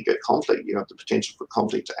arise. And where you get conflict, you have the potential for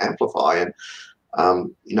conflict to amplify. And,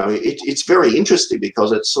 it's very interesting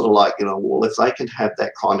because it's sort of like, well, if they can have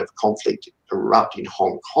that kind of conflict erupt in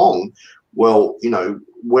Hong Kong, well,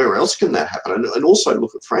 where else can that happen? And also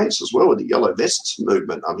look at France as well with the Yellow Vests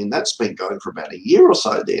movement. I mean, that's been going for about a year or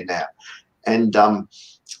so there now. And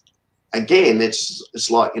again,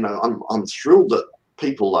 it's like, I'm thrilled that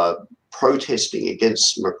people are protesting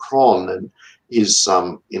against Macron and his,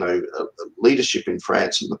 leadership in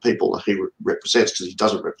France and the people that he represents, because he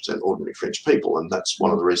doesn't represent ordinary French people. And that's one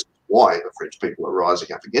of the reasons why the French people are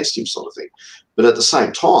rising up against him, sort of thing. But at the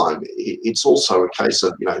same time, it's also a case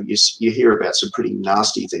of, you hear about some pretty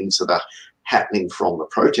nasty things that are happening from the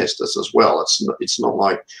protesters as well. It's not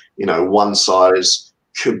like, you know, one side is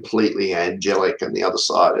completely angelic and the other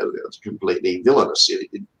side is completely villainous.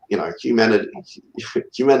 You know,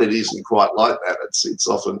 humanity isn't quite like that. It's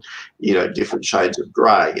often, you know, different shades of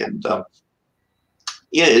grey. And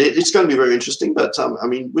yeah, it's going to be very interesting. But I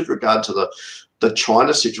mean, with regard to the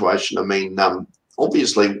China situation, I mean,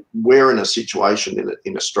 obviously we're in a situation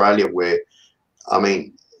in Australia where, I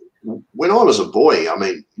mean, when I was a boy, I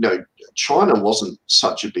mean, you know, China wasn't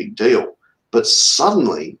such a big deal, but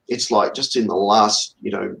suddenly it's like just in the last,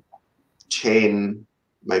 you know, 10,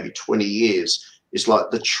 maybe 20 years, it's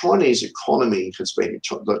like the Chinese economy has been,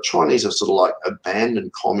 the Chinese have sort of like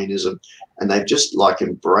abandoned communism, and they've just like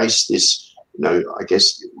embraced this, you know, I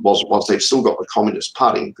guess whilst they've still got the Communist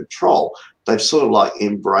Party in control, they've sort of like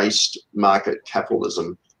embraced market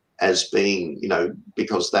capitalism as being, you know,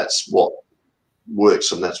 because that's what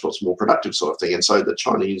works and that's what's more productive, sort of thing. And so the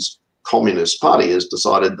Chinese Communist Party has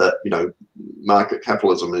decided that, you know, market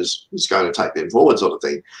capitalism is going to take them forward, sort of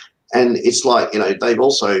thing. And it's like, you know, they've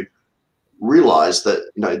also realized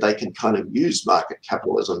that, you know, they can kind of use market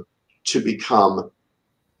capitalism to become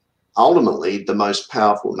ultimately the most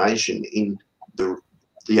powerful nation in the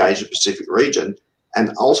Asia Pacific region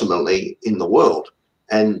and ultimately in the world.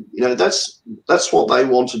 And, you know, that's what they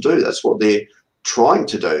want to do. That's what they're trying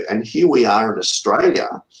to do. And here we are in Australia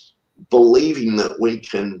believing that we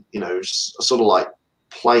can, you know, sort of like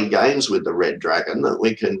play games with the Red Dragon, that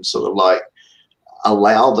we can sort of like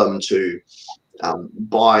allow them to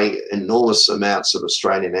buy enormous amounts of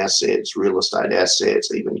Australian assets, real estate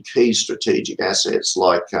assets, even key strategic assets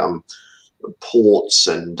like ports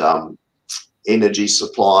and energy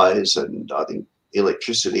supplies and I think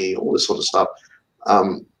electricity, all this sort of stuff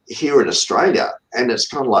here in Australia. And it's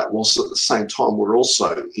kind of like, whilst at the same time, we're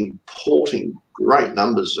also importing great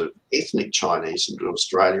numbers of ethnic Chinese into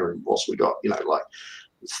Australia. And whilst we got, you know, like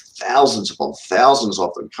thousands upon thousands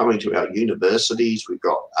of them coming to our universities, we've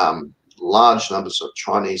got large numbers of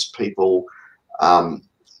Chinese people. You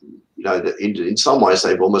know, that in some ways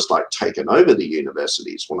they've almost like taken over the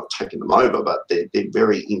universities. Well, not taken them over, but they're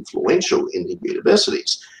very influential in the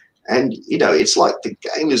universities. And, you know, it's like the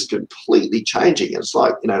game is completely changing. It's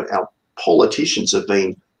like, you know, our politicians have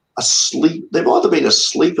been asleep. They've either been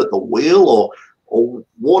asleep at the wheel or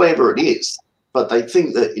whatever it is, but they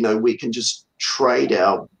think that, you know, we can just trade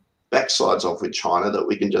our backsides off with China, that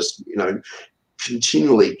we can just, you know,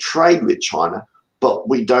 continually trade with China, but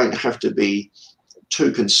we don't have to be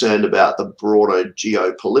too concerned about the broader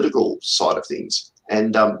geopolitical side of things.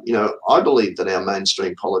 And, you know, I believe that our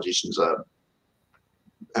mainstream politicians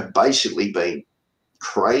have basically been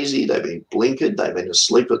crazy. They've been blinkered. They've been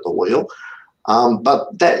asleep at the wheel.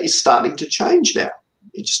 But that is starting to change now.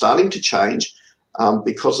 It's starting to change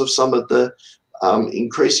because of some of the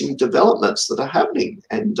increasing developments that are happening.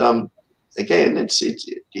 And again,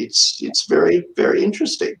 it's very, very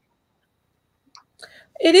interesting.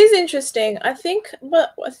 It is interesting. I think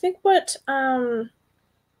part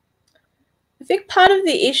of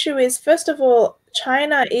the issue is, first of all,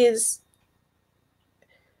 China is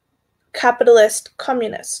capitalist,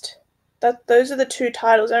 communist. Those are the two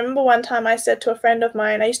titles. I remember one time I said to a friend of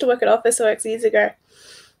mine, I used to work at Officeworks years ago,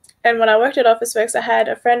 and when I worked at Officeworks, I had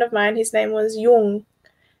a friend of mine, his name was Jung,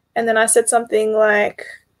 and then I said something like,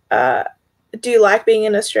 do you like being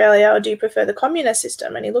in Australia, or do you prefer the communist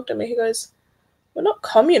system? And he looked at me, he goes, we're not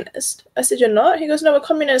communist. I said, you're not? He goes, no, we're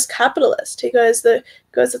communist capitalist. He goes,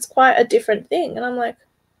 it's quite a different thing. And I'm like,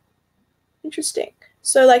 interesting.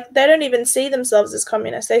 So, like, they don't even see themselves as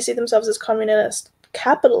communist. They see themselves as communist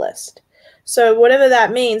capitalist. So whatever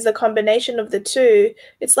that means, the combination of the two,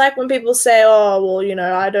 it's like when people say, oh, well, you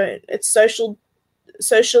know, it's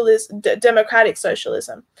socialism, democratic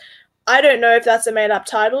socialism. I don't know if that's a made-up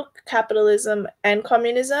title, capitalism and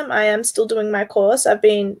communism. I am still doing my course. I've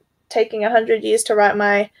been taking 100 years to write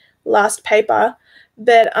my last paper,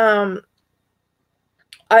 but I'm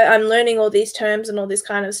learning all these terms and all this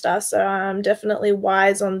kind of stuff, so I'm definitely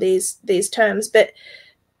wise on these terms. But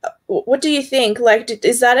what do you think? Like,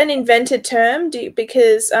 is that an invented term?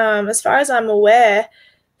 Because as far as I'm aware,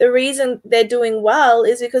 the reason they're doing well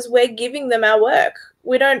is because we're giving them our work.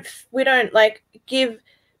 We don't like give.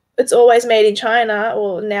 It's always made in China,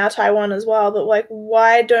 or now Taiwan as well. But like,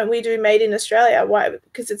 why don't we do made in Australia? Why?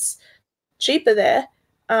 Because it's cheaper there.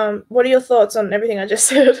 What are your thoughts on everything I just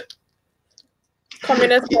said?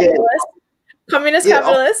 Communist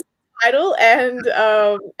capitalist title, and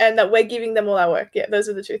that we're giving them all our work. Yeah, those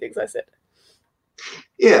are the two things I said.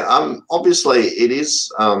 Yeah, obviously it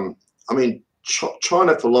is. I mean,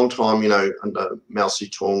 China for a long time, you know, under Mao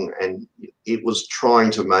Zedong, and it was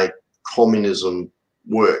trying to make communism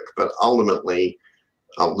work, but ultimately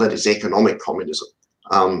that is economic communism.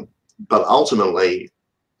 But ultimately,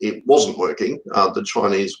 it wasn't working. The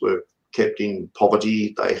Chinese were kept in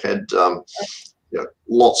poverty. They had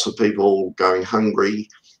lots of people going hungry.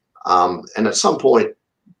 And at some point,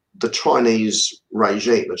 the Chinese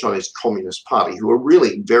regime, the Chinese Communist Party, who are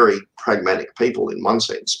really very pragmatic people in one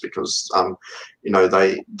sense, because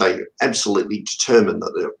they absolutely determined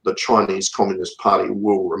that the Chinese Communist Party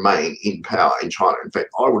will remain in power in China. In fact,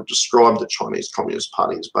 I would describe the Chinese Communist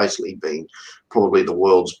Party as basically being probably the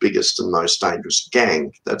world's biggest and most dangerous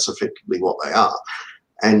gang. That's effectively what they are.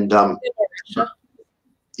 And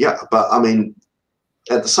but I mean,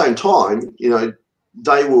 at the same time,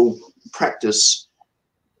 they will practice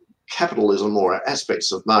capitalism or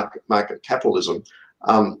aspects of market capitalism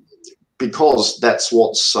because that's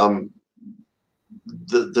what's the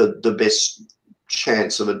best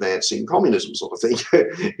chance of advancing communism, sort of thing.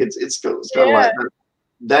 it's kind of like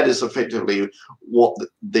that is effectively what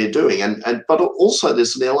they're doing, and but also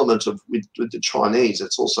there's an element of with the Chinese.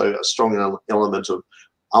 It's also a strong element of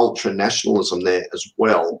ultra nationalism there as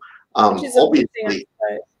well. Obviously,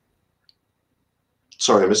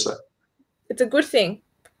 sorry, I missed that. It's a good thing.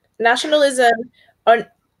 Nationalism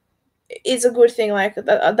is a good thing. Like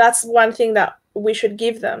that's one thing that we should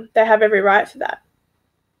give them. They have every right for that.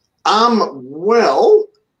 Well,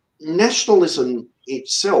 nationalism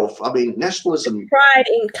itself. I mean, nationalism. Pride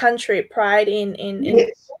in country. Pride in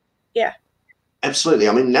yes. Yeah. Absolutely.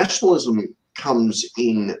 I mean, nationalism comes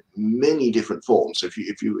in many different forms. If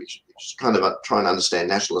you kind of try and understand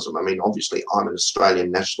nationalism, I mean, obviously, I'm an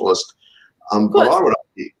Australian nationalist, but I would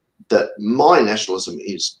argue that my nationalism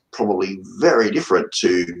is probably very different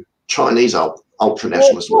to Chinese ultra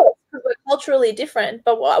nationalism. Well, because we're culturally different.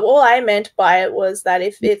 But what I meant by it was that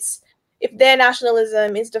if their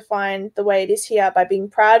nationalism is defined the way it is here by being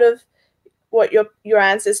proud of what your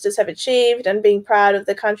ancestors have achieved and being proud of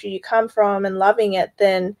the country you come from and loving it,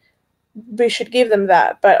 then we should give them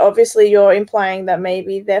that. But obviously you're implying that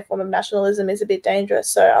maybe their form of nationalism is a bit dangerous,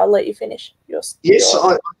 so I'll let you finish. Yes,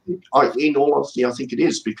 in all honesty, I think it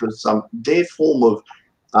is, because their form of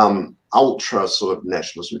ultra sort of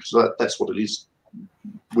nationalism, because that's what it is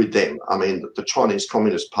with them. I mean, the Chinese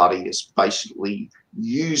Communist Party is basically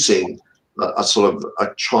using a sort of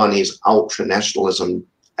a Chinese ultra nationalism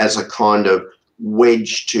as a kind of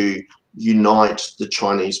wedge to unite the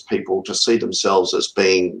Chinese people to see themselves as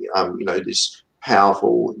being, this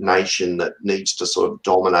powerful nation that needs to sort of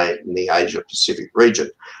dominate in the Asia-Pacific region.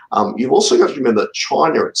 You've also got to remember that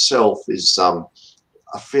China itself is a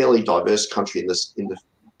fairly diverse country in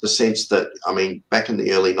the sense that, I mean, back in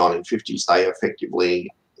the early 1950s, they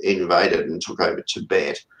effectively invaded and took over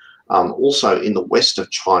Tibet. Also, in the west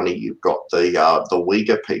of China, you've got the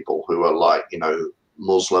Uyghur people who are like,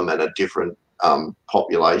 Muslim and a different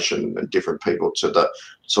population and different people to the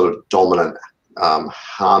sort of dominant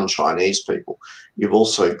Han Chinese people. You've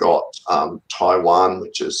also got Taiwan,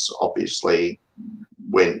 which is obviously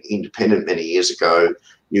went independent many years ago.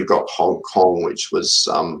 You've got Hong Kong, which was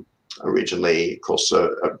originally, of course, a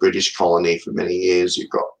British colony for many years. You've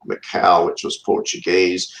got Macau, which was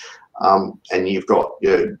Portuguese. And you've got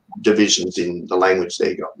divisions in the language there.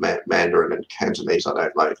 You've got Mandarin and Cantonese. I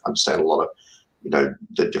don't understand a lot of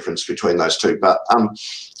the difference between those two, but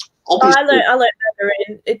obviously I learned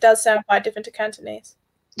Mandarin. It does sound quite different to Cantonese.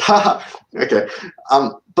 Okay,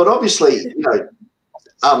 but obviously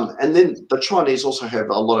and then the Chinese also have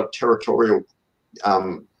a lot of territorial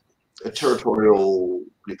what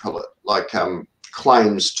do you call it, like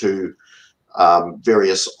claims to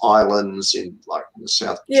various islands in like the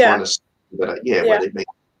South China where they've been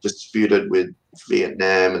disputed with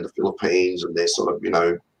Vietnam and the Philippines, and they're sort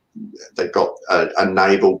of they've got a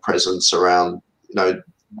naval presence around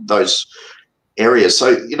those areas.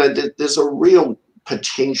 So there's a real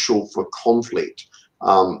potential for conflict,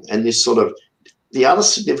 and this sort of the other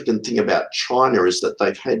significant thing about China is that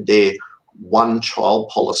they've had their one-child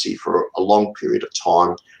policy for a long period of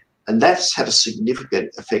time, and that's had a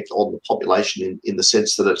significant effect on the population in the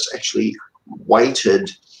sense that it's actually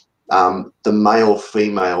weighted the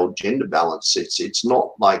male-female gender balance. It's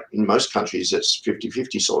not like in most countries it's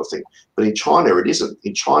 50-50 sort of thing, but in China it isn't.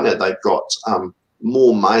 In China they've got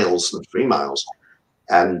more males than females,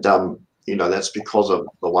 and that's because of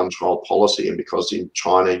the one-child policy, and because in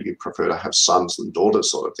China you prefer to have sons than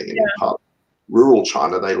daughters sort of thing. And in part of rural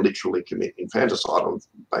China they literally commit infanticide on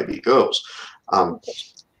baby girls,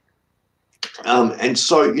 and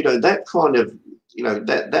so that kind of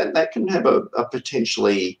that can have a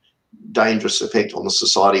potentially dangerous effect on the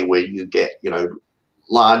society, where you get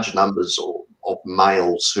large numbers of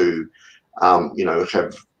males who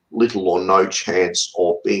have little or no chance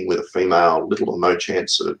of being with a female, little or no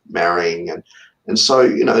chance of marrying, and so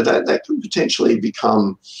that can potentially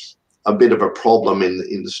become a bit of a problem in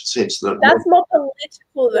the sense that that's more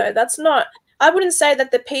political though. That's not. I wouldn't say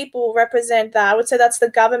that the people represent that. I would say that's the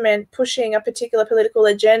government pushing a particular political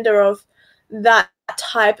agenda of that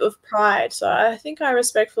type of pride. So I think I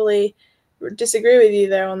respectfully disagree with you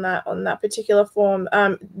there on that particular form.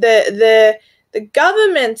 The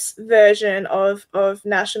government's version of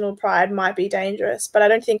national pride might be dangerous, but I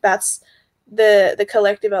don't think that's the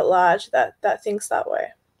collective at large that thinks that way.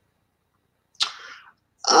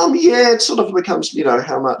 Yeah, it sort of becomes,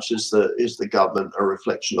 how much is the government a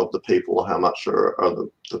reflection of the people, or how much are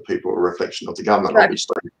the people a reflection of the government? Right.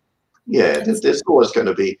 Obviously, yeah, there's always going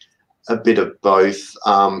to be a bit of both.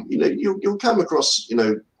 You'll come across,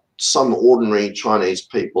 some ordinary Chinese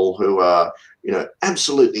people who are,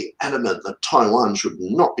 absolutely adamant that Taiwan should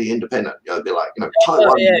not be independent. They'll be like,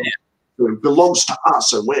 Taiwan belongs to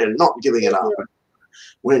us, and we're not giving it up.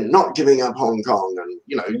 We're not giving up Hong Kong, and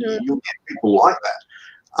you'll get people like that.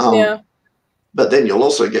 But then you'll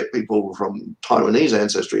also get people from Taiwanese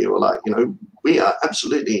ancestry who are like, we are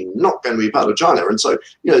absolutely not going to be part of China. And so,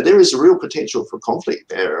 there is a real potential for conflict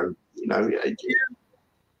there. And,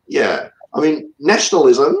 I mean,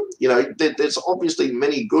 nationalism, there's obviously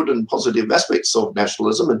many good and positive aspects of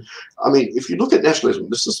nationalism. And I mean, if you look at nationalism,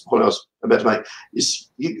 this is the point I was about to make, is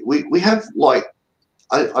we have like,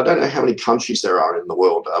 I don't know how many countries there are in the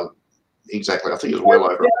world exactly. I think it's well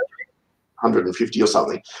over 150 or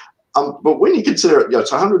something. But when you consider it,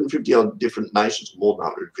 it's 150 odd different nations, more than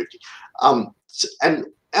 150. And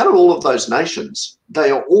out of all of those nations, they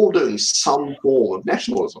are all doing some form of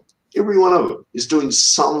nationalism. Every one of them is doing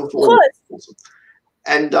some form of nationalism.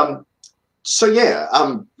 And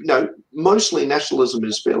mostly nationalism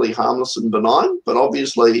is fairly harmless and benign, but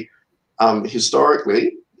obviously,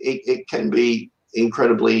 historically, it can be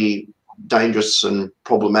incredibly dangerous and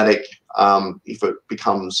problematic if it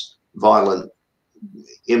becomes violent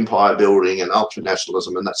empire building and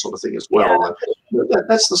ultranationalism and that sort of thing as well. Yeah.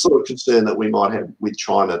 That's the sort of concern that we might have with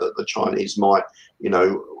China, that the Chinese might,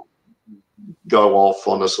 go off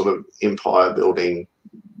on a sort of empire building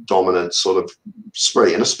dominant sort of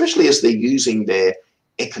spree, and especially as they're using their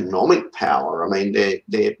economic power. I mean,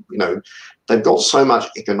 they've got so much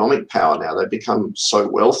economic power now. They've become so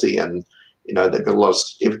wealthy, and they've got a lot of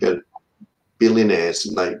significant billionaires,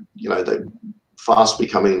 and they're fast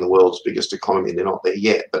becoming the world's biggest economy. They're not there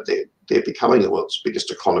yet, but they're becoming the world's biggest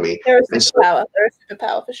economy. They're a superpower. They're a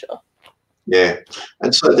superpower for sure. Yeah,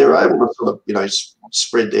 and so they're able to sort of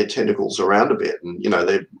spread their tentacles around a bit, and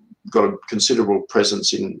they've got a considerable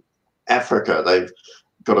presence in Africa. They've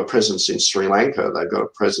got a presence in Sri Lanka. They've got a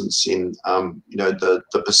presence in the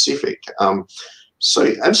Pacific.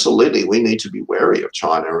 So absolutely, we need to be wary of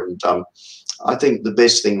China, and I think the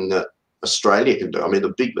best thing that Australia can do, I mean,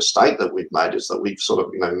 the big mistake that we've made is that we've sort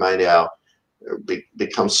of made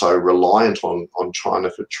become so reliant on China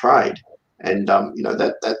for trade, and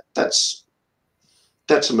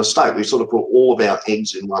that's a mistake. We sort of put all of our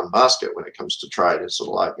eggs in one basket when it comes to trade. It's sort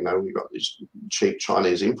of like, we've got these cheap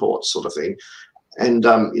Chinese imports sort of thing. And,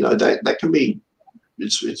 that can be,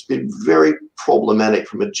 it's been very problematic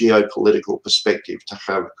from a geopolitical perspective to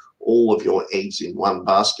have all of your eggs in one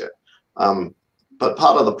basket. But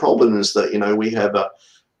part of the problem is that, we have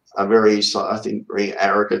a very, I think, very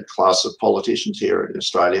arrogant class of politicians here in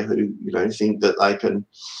Australia who, think that they can,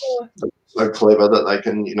 so clever that they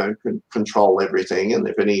can, control everything. And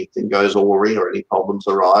if anything goes awry or any problems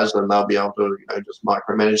arise, then they'll be able to, just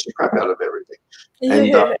micromanage the crap out of everything.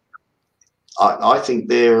 Yeah. And I think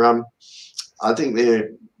they're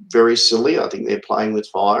very silly. I think they're playing with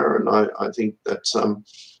fire, and I think that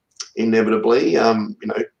inevitably,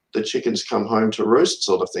 the chickens come home to roost,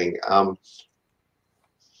 sort of thing.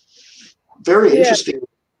 Very interesting.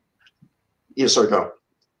 Yeah, sorry, go.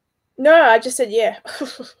 No, I just said yeah.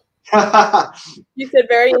 You said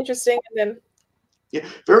very interesting, and then yeah,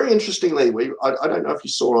 very interestingly, I don't know if you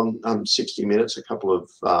saw on 60 Minutes a couple of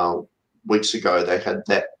weeks ago, they had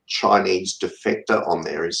that Chinese defector on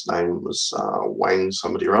there. His name was Wang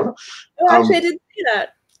somebody or other. Oh, actually, I didn't see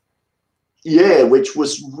that. Yeah, which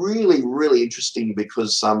was really, really interesting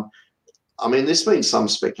because, I mean, there's been some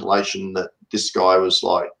speculation that this guy was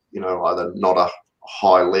like, either not a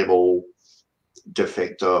high-level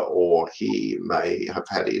defector or he may have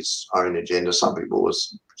had his own agenda. Some people were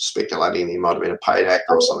speculating he might have been a paid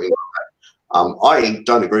actor or something like that. I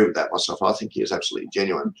don't agree with that myself. I think he is absolutely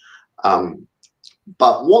genuine.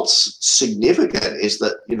 But what's significant is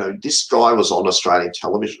that, this guy was on Australian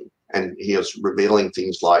television and he was revealing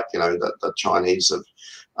things like, that the Chinese have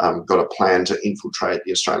got a plan to infiltrate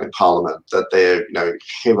the Australian Parliament, that they're,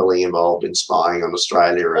 heavily involved in spying on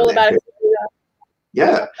Australia. All about it.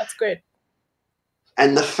 Yeah. That's good.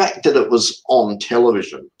 And the fact that it was on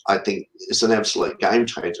television, I think, is an absolute game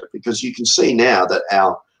changer, because you can see now that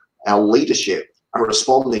our leadership are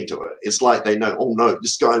responding to it. It's like they know, oh no,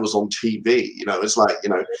 this guy was on TV. It's like,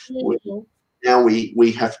 now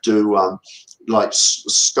we have to, like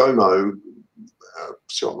ScoMo,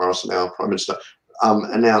 Scott Morrison, our Prime Minister,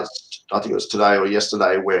 announced, I think it was today or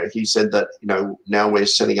yesterday, where he said that, now we're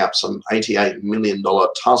setting up some $88 million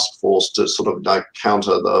task force to sort of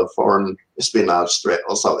counter the foreign espionage threat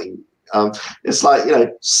or something. It's like,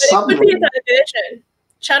 something. It could be a diversion.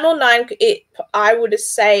 Channel 9, I would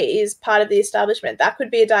say, is part of the establishment. That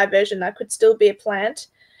could be a diversion. That could still be a plant.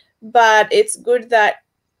 But it's good that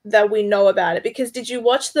we know about it. Because did you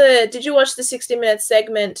watch the 60-minute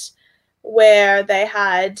segment where they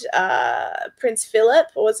had Prince Philip,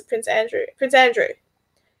 or was it Prince Andrew? Prince Andrew.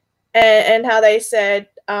 And how they said,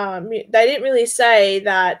 they didn't really say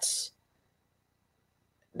that.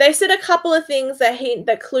 They said a couple of things that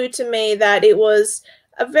clued to me that it was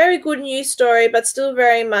a very good news story, but still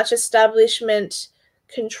very much establishment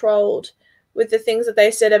controlled, with the things that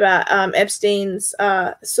they said about Epstein's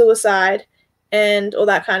suicide and all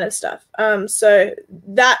that kind of stuff. So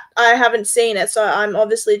that, I haven't seen it, so I'm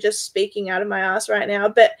obviously just speaking out of my ass right now,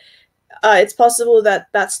 but it's possible that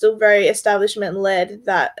that's still very establishment led,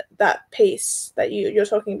 that piece that you're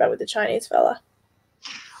talking about with the Chinese fella.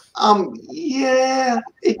 Yeah,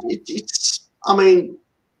 it's, I mean,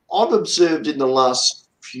 I've observed in the last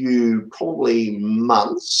few probably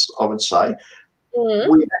months, I would say,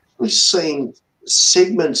 we've actually seen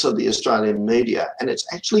segments of the Australian media, and it's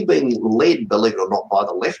actually been led, believe it or not, by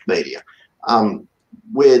the left media,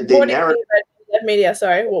 where their narrative. Left media,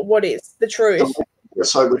 sorry, what is the truth?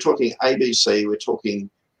 So we're talking ABC, we're talking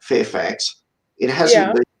Fairfax. It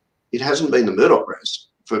hasn't been the Murdoch press.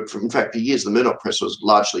 In fact, for years, the Murdoch press was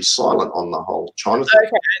largely silent on the whole China thing.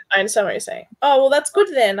 Okay, I understand what you're saying. Oh, well, that's good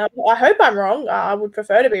then. I hope I'm wrong. I would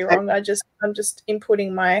prefer to be wrong. I'm just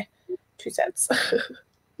inputting my 2 cents.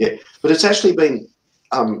 Yeah, but it's actually been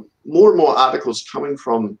more and more articles coming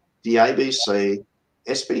from the ABC,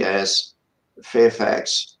 SBS,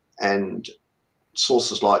 Fairfax, and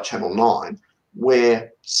sources like Channel 9,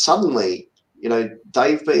 where suddenly,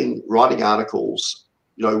 they've been writing articles,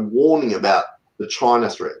 warning about the China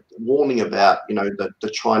threat, warning about,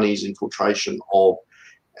 the Chinese infiltration of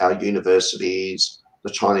our universities, the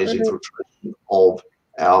Chinese infiltration of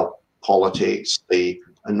our politics, the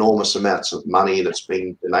enormous amounts of money that's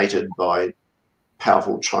being donated by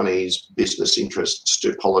powerful Chinese business interests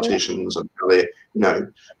to politicians, and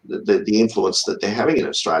the influence that they're having in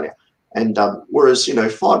Australia. And whereas,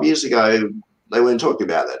 5 years ago, they weren't talking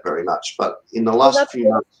about that very much, but in the last few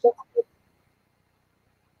months,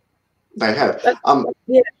 they have.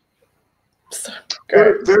 Yeah.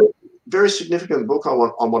 Very, very, very significant book I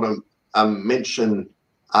want to mention.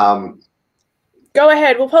 Go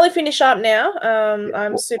ahead. We'll probably finish up now.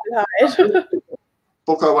 I'm super tired.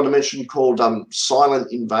 Book I want to mention called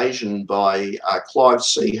Silent Invasion by Clive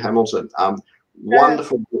C. Hamilton.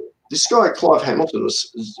 Wonderful book. This guy, Clive Hamilton,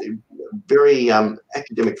 was a very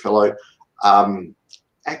academic fellow.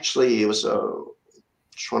 Actually, he was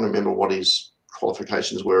trying to remember what his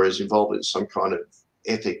qualifications were. He's involved in some kind of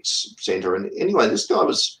ethics centre. And anyway, this guy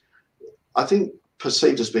was, I think,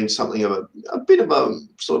 perceived as being something of a bit of a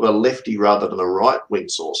sort of a lefty rather than a right-wing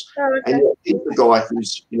source. Oh, okay. And he's the guy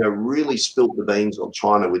who's, really spilt the beans on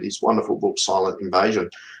China with his wonderful book, Silent Invasion.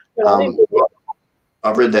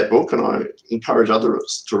 I've read that book, and I encourage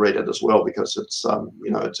others to read it as well, because it's,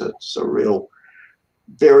 it's a real,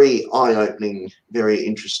 very eye-opening, very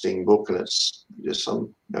interesting book, and it's just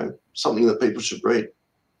something that people should read.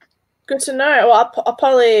 Good to know. Well, I'll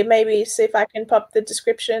probably maybe see if I can pop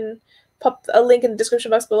a link in the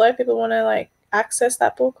description box below if people want to access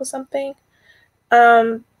that book or something.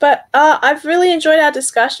 But I've really enjoyed our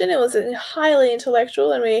discussion. It was highly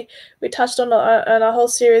intellectual, and we touched on a whole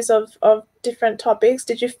series of different topics.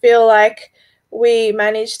 Did you feel like we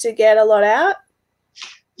managed to get a lot out?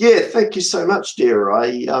 Yeah, thank you so much, dear.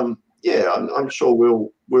 I'm sure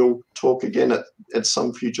we'll talk again at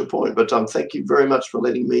some future point. But thank you very much for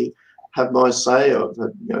letting me have my say. I've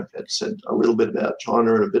had said a little bit about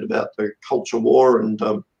China and a bit about the culture war, and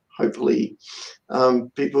hopefully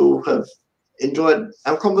people have enjoyed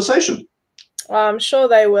our conversation. Well, I'm sure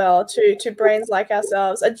they will, to brains like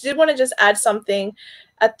ourselves. I did want to just add something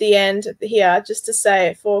at the end here, just to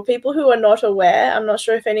say, for people who are not aware, I'm not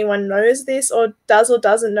sure if anyone knows this or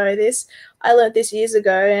doesn't know this. I learned this years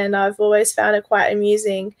ago, and I've always found it quite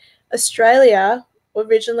amusing. Australia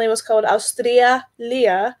originally was called Australia,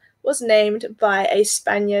 was named by a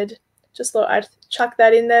Spaniard. Just thought I'd chuck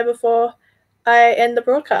that in there before I end the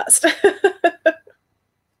broadcast.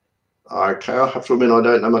 Okay, I have to admit I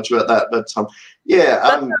don't know much about that, but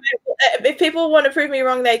yeah. If people want to prove me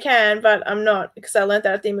wrong, they can, but I'm not, because I learned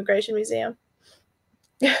that at the Immigration Museum.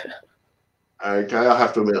 Okay, I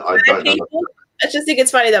have to admit I don't know. I just think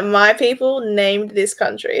it's funny that my people named this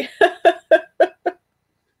country.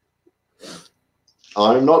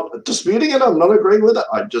 I'm not disputing it. I'm not agreeing with it.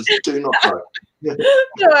 I just do not know. No,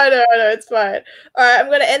 it's fine. All right, I'm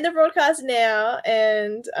going to end the broadcast now,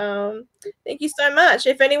 and thank you so much.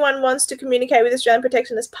 If anyone wants to communicate with the Australian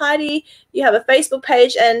Protectionist Party, you have a Facebook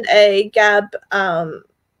page and a Gab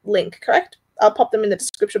link, correct? I'll pop them in the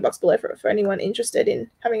description box below for anyone interested in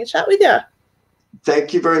having a chat with you.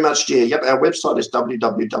 Thank you very much, dear. Yep, our website is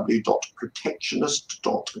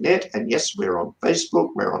www.protectionist.net. And yes, we're on Facebook,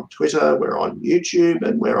 we're on Twitter, we're on YouTube,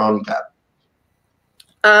 and we're on Gab.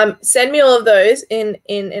 Send me all of those in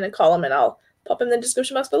a column, and I'll pop in the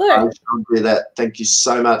description box below. I shall do that. Thank you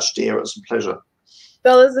so much, dear. It was a pleasure.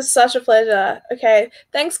 Bellas, it's such a pleasure. Okay,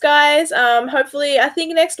 thanks, guys. Hopefully, I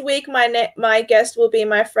think next week my guest will be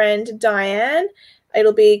my friend Diane.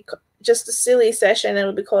 It'll be just a silly session.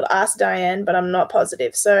 It'll be called Ask Diane, but I'm not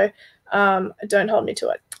positive, so don't hold me to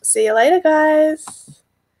it. See you later, guys.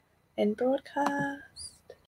 End broadcast.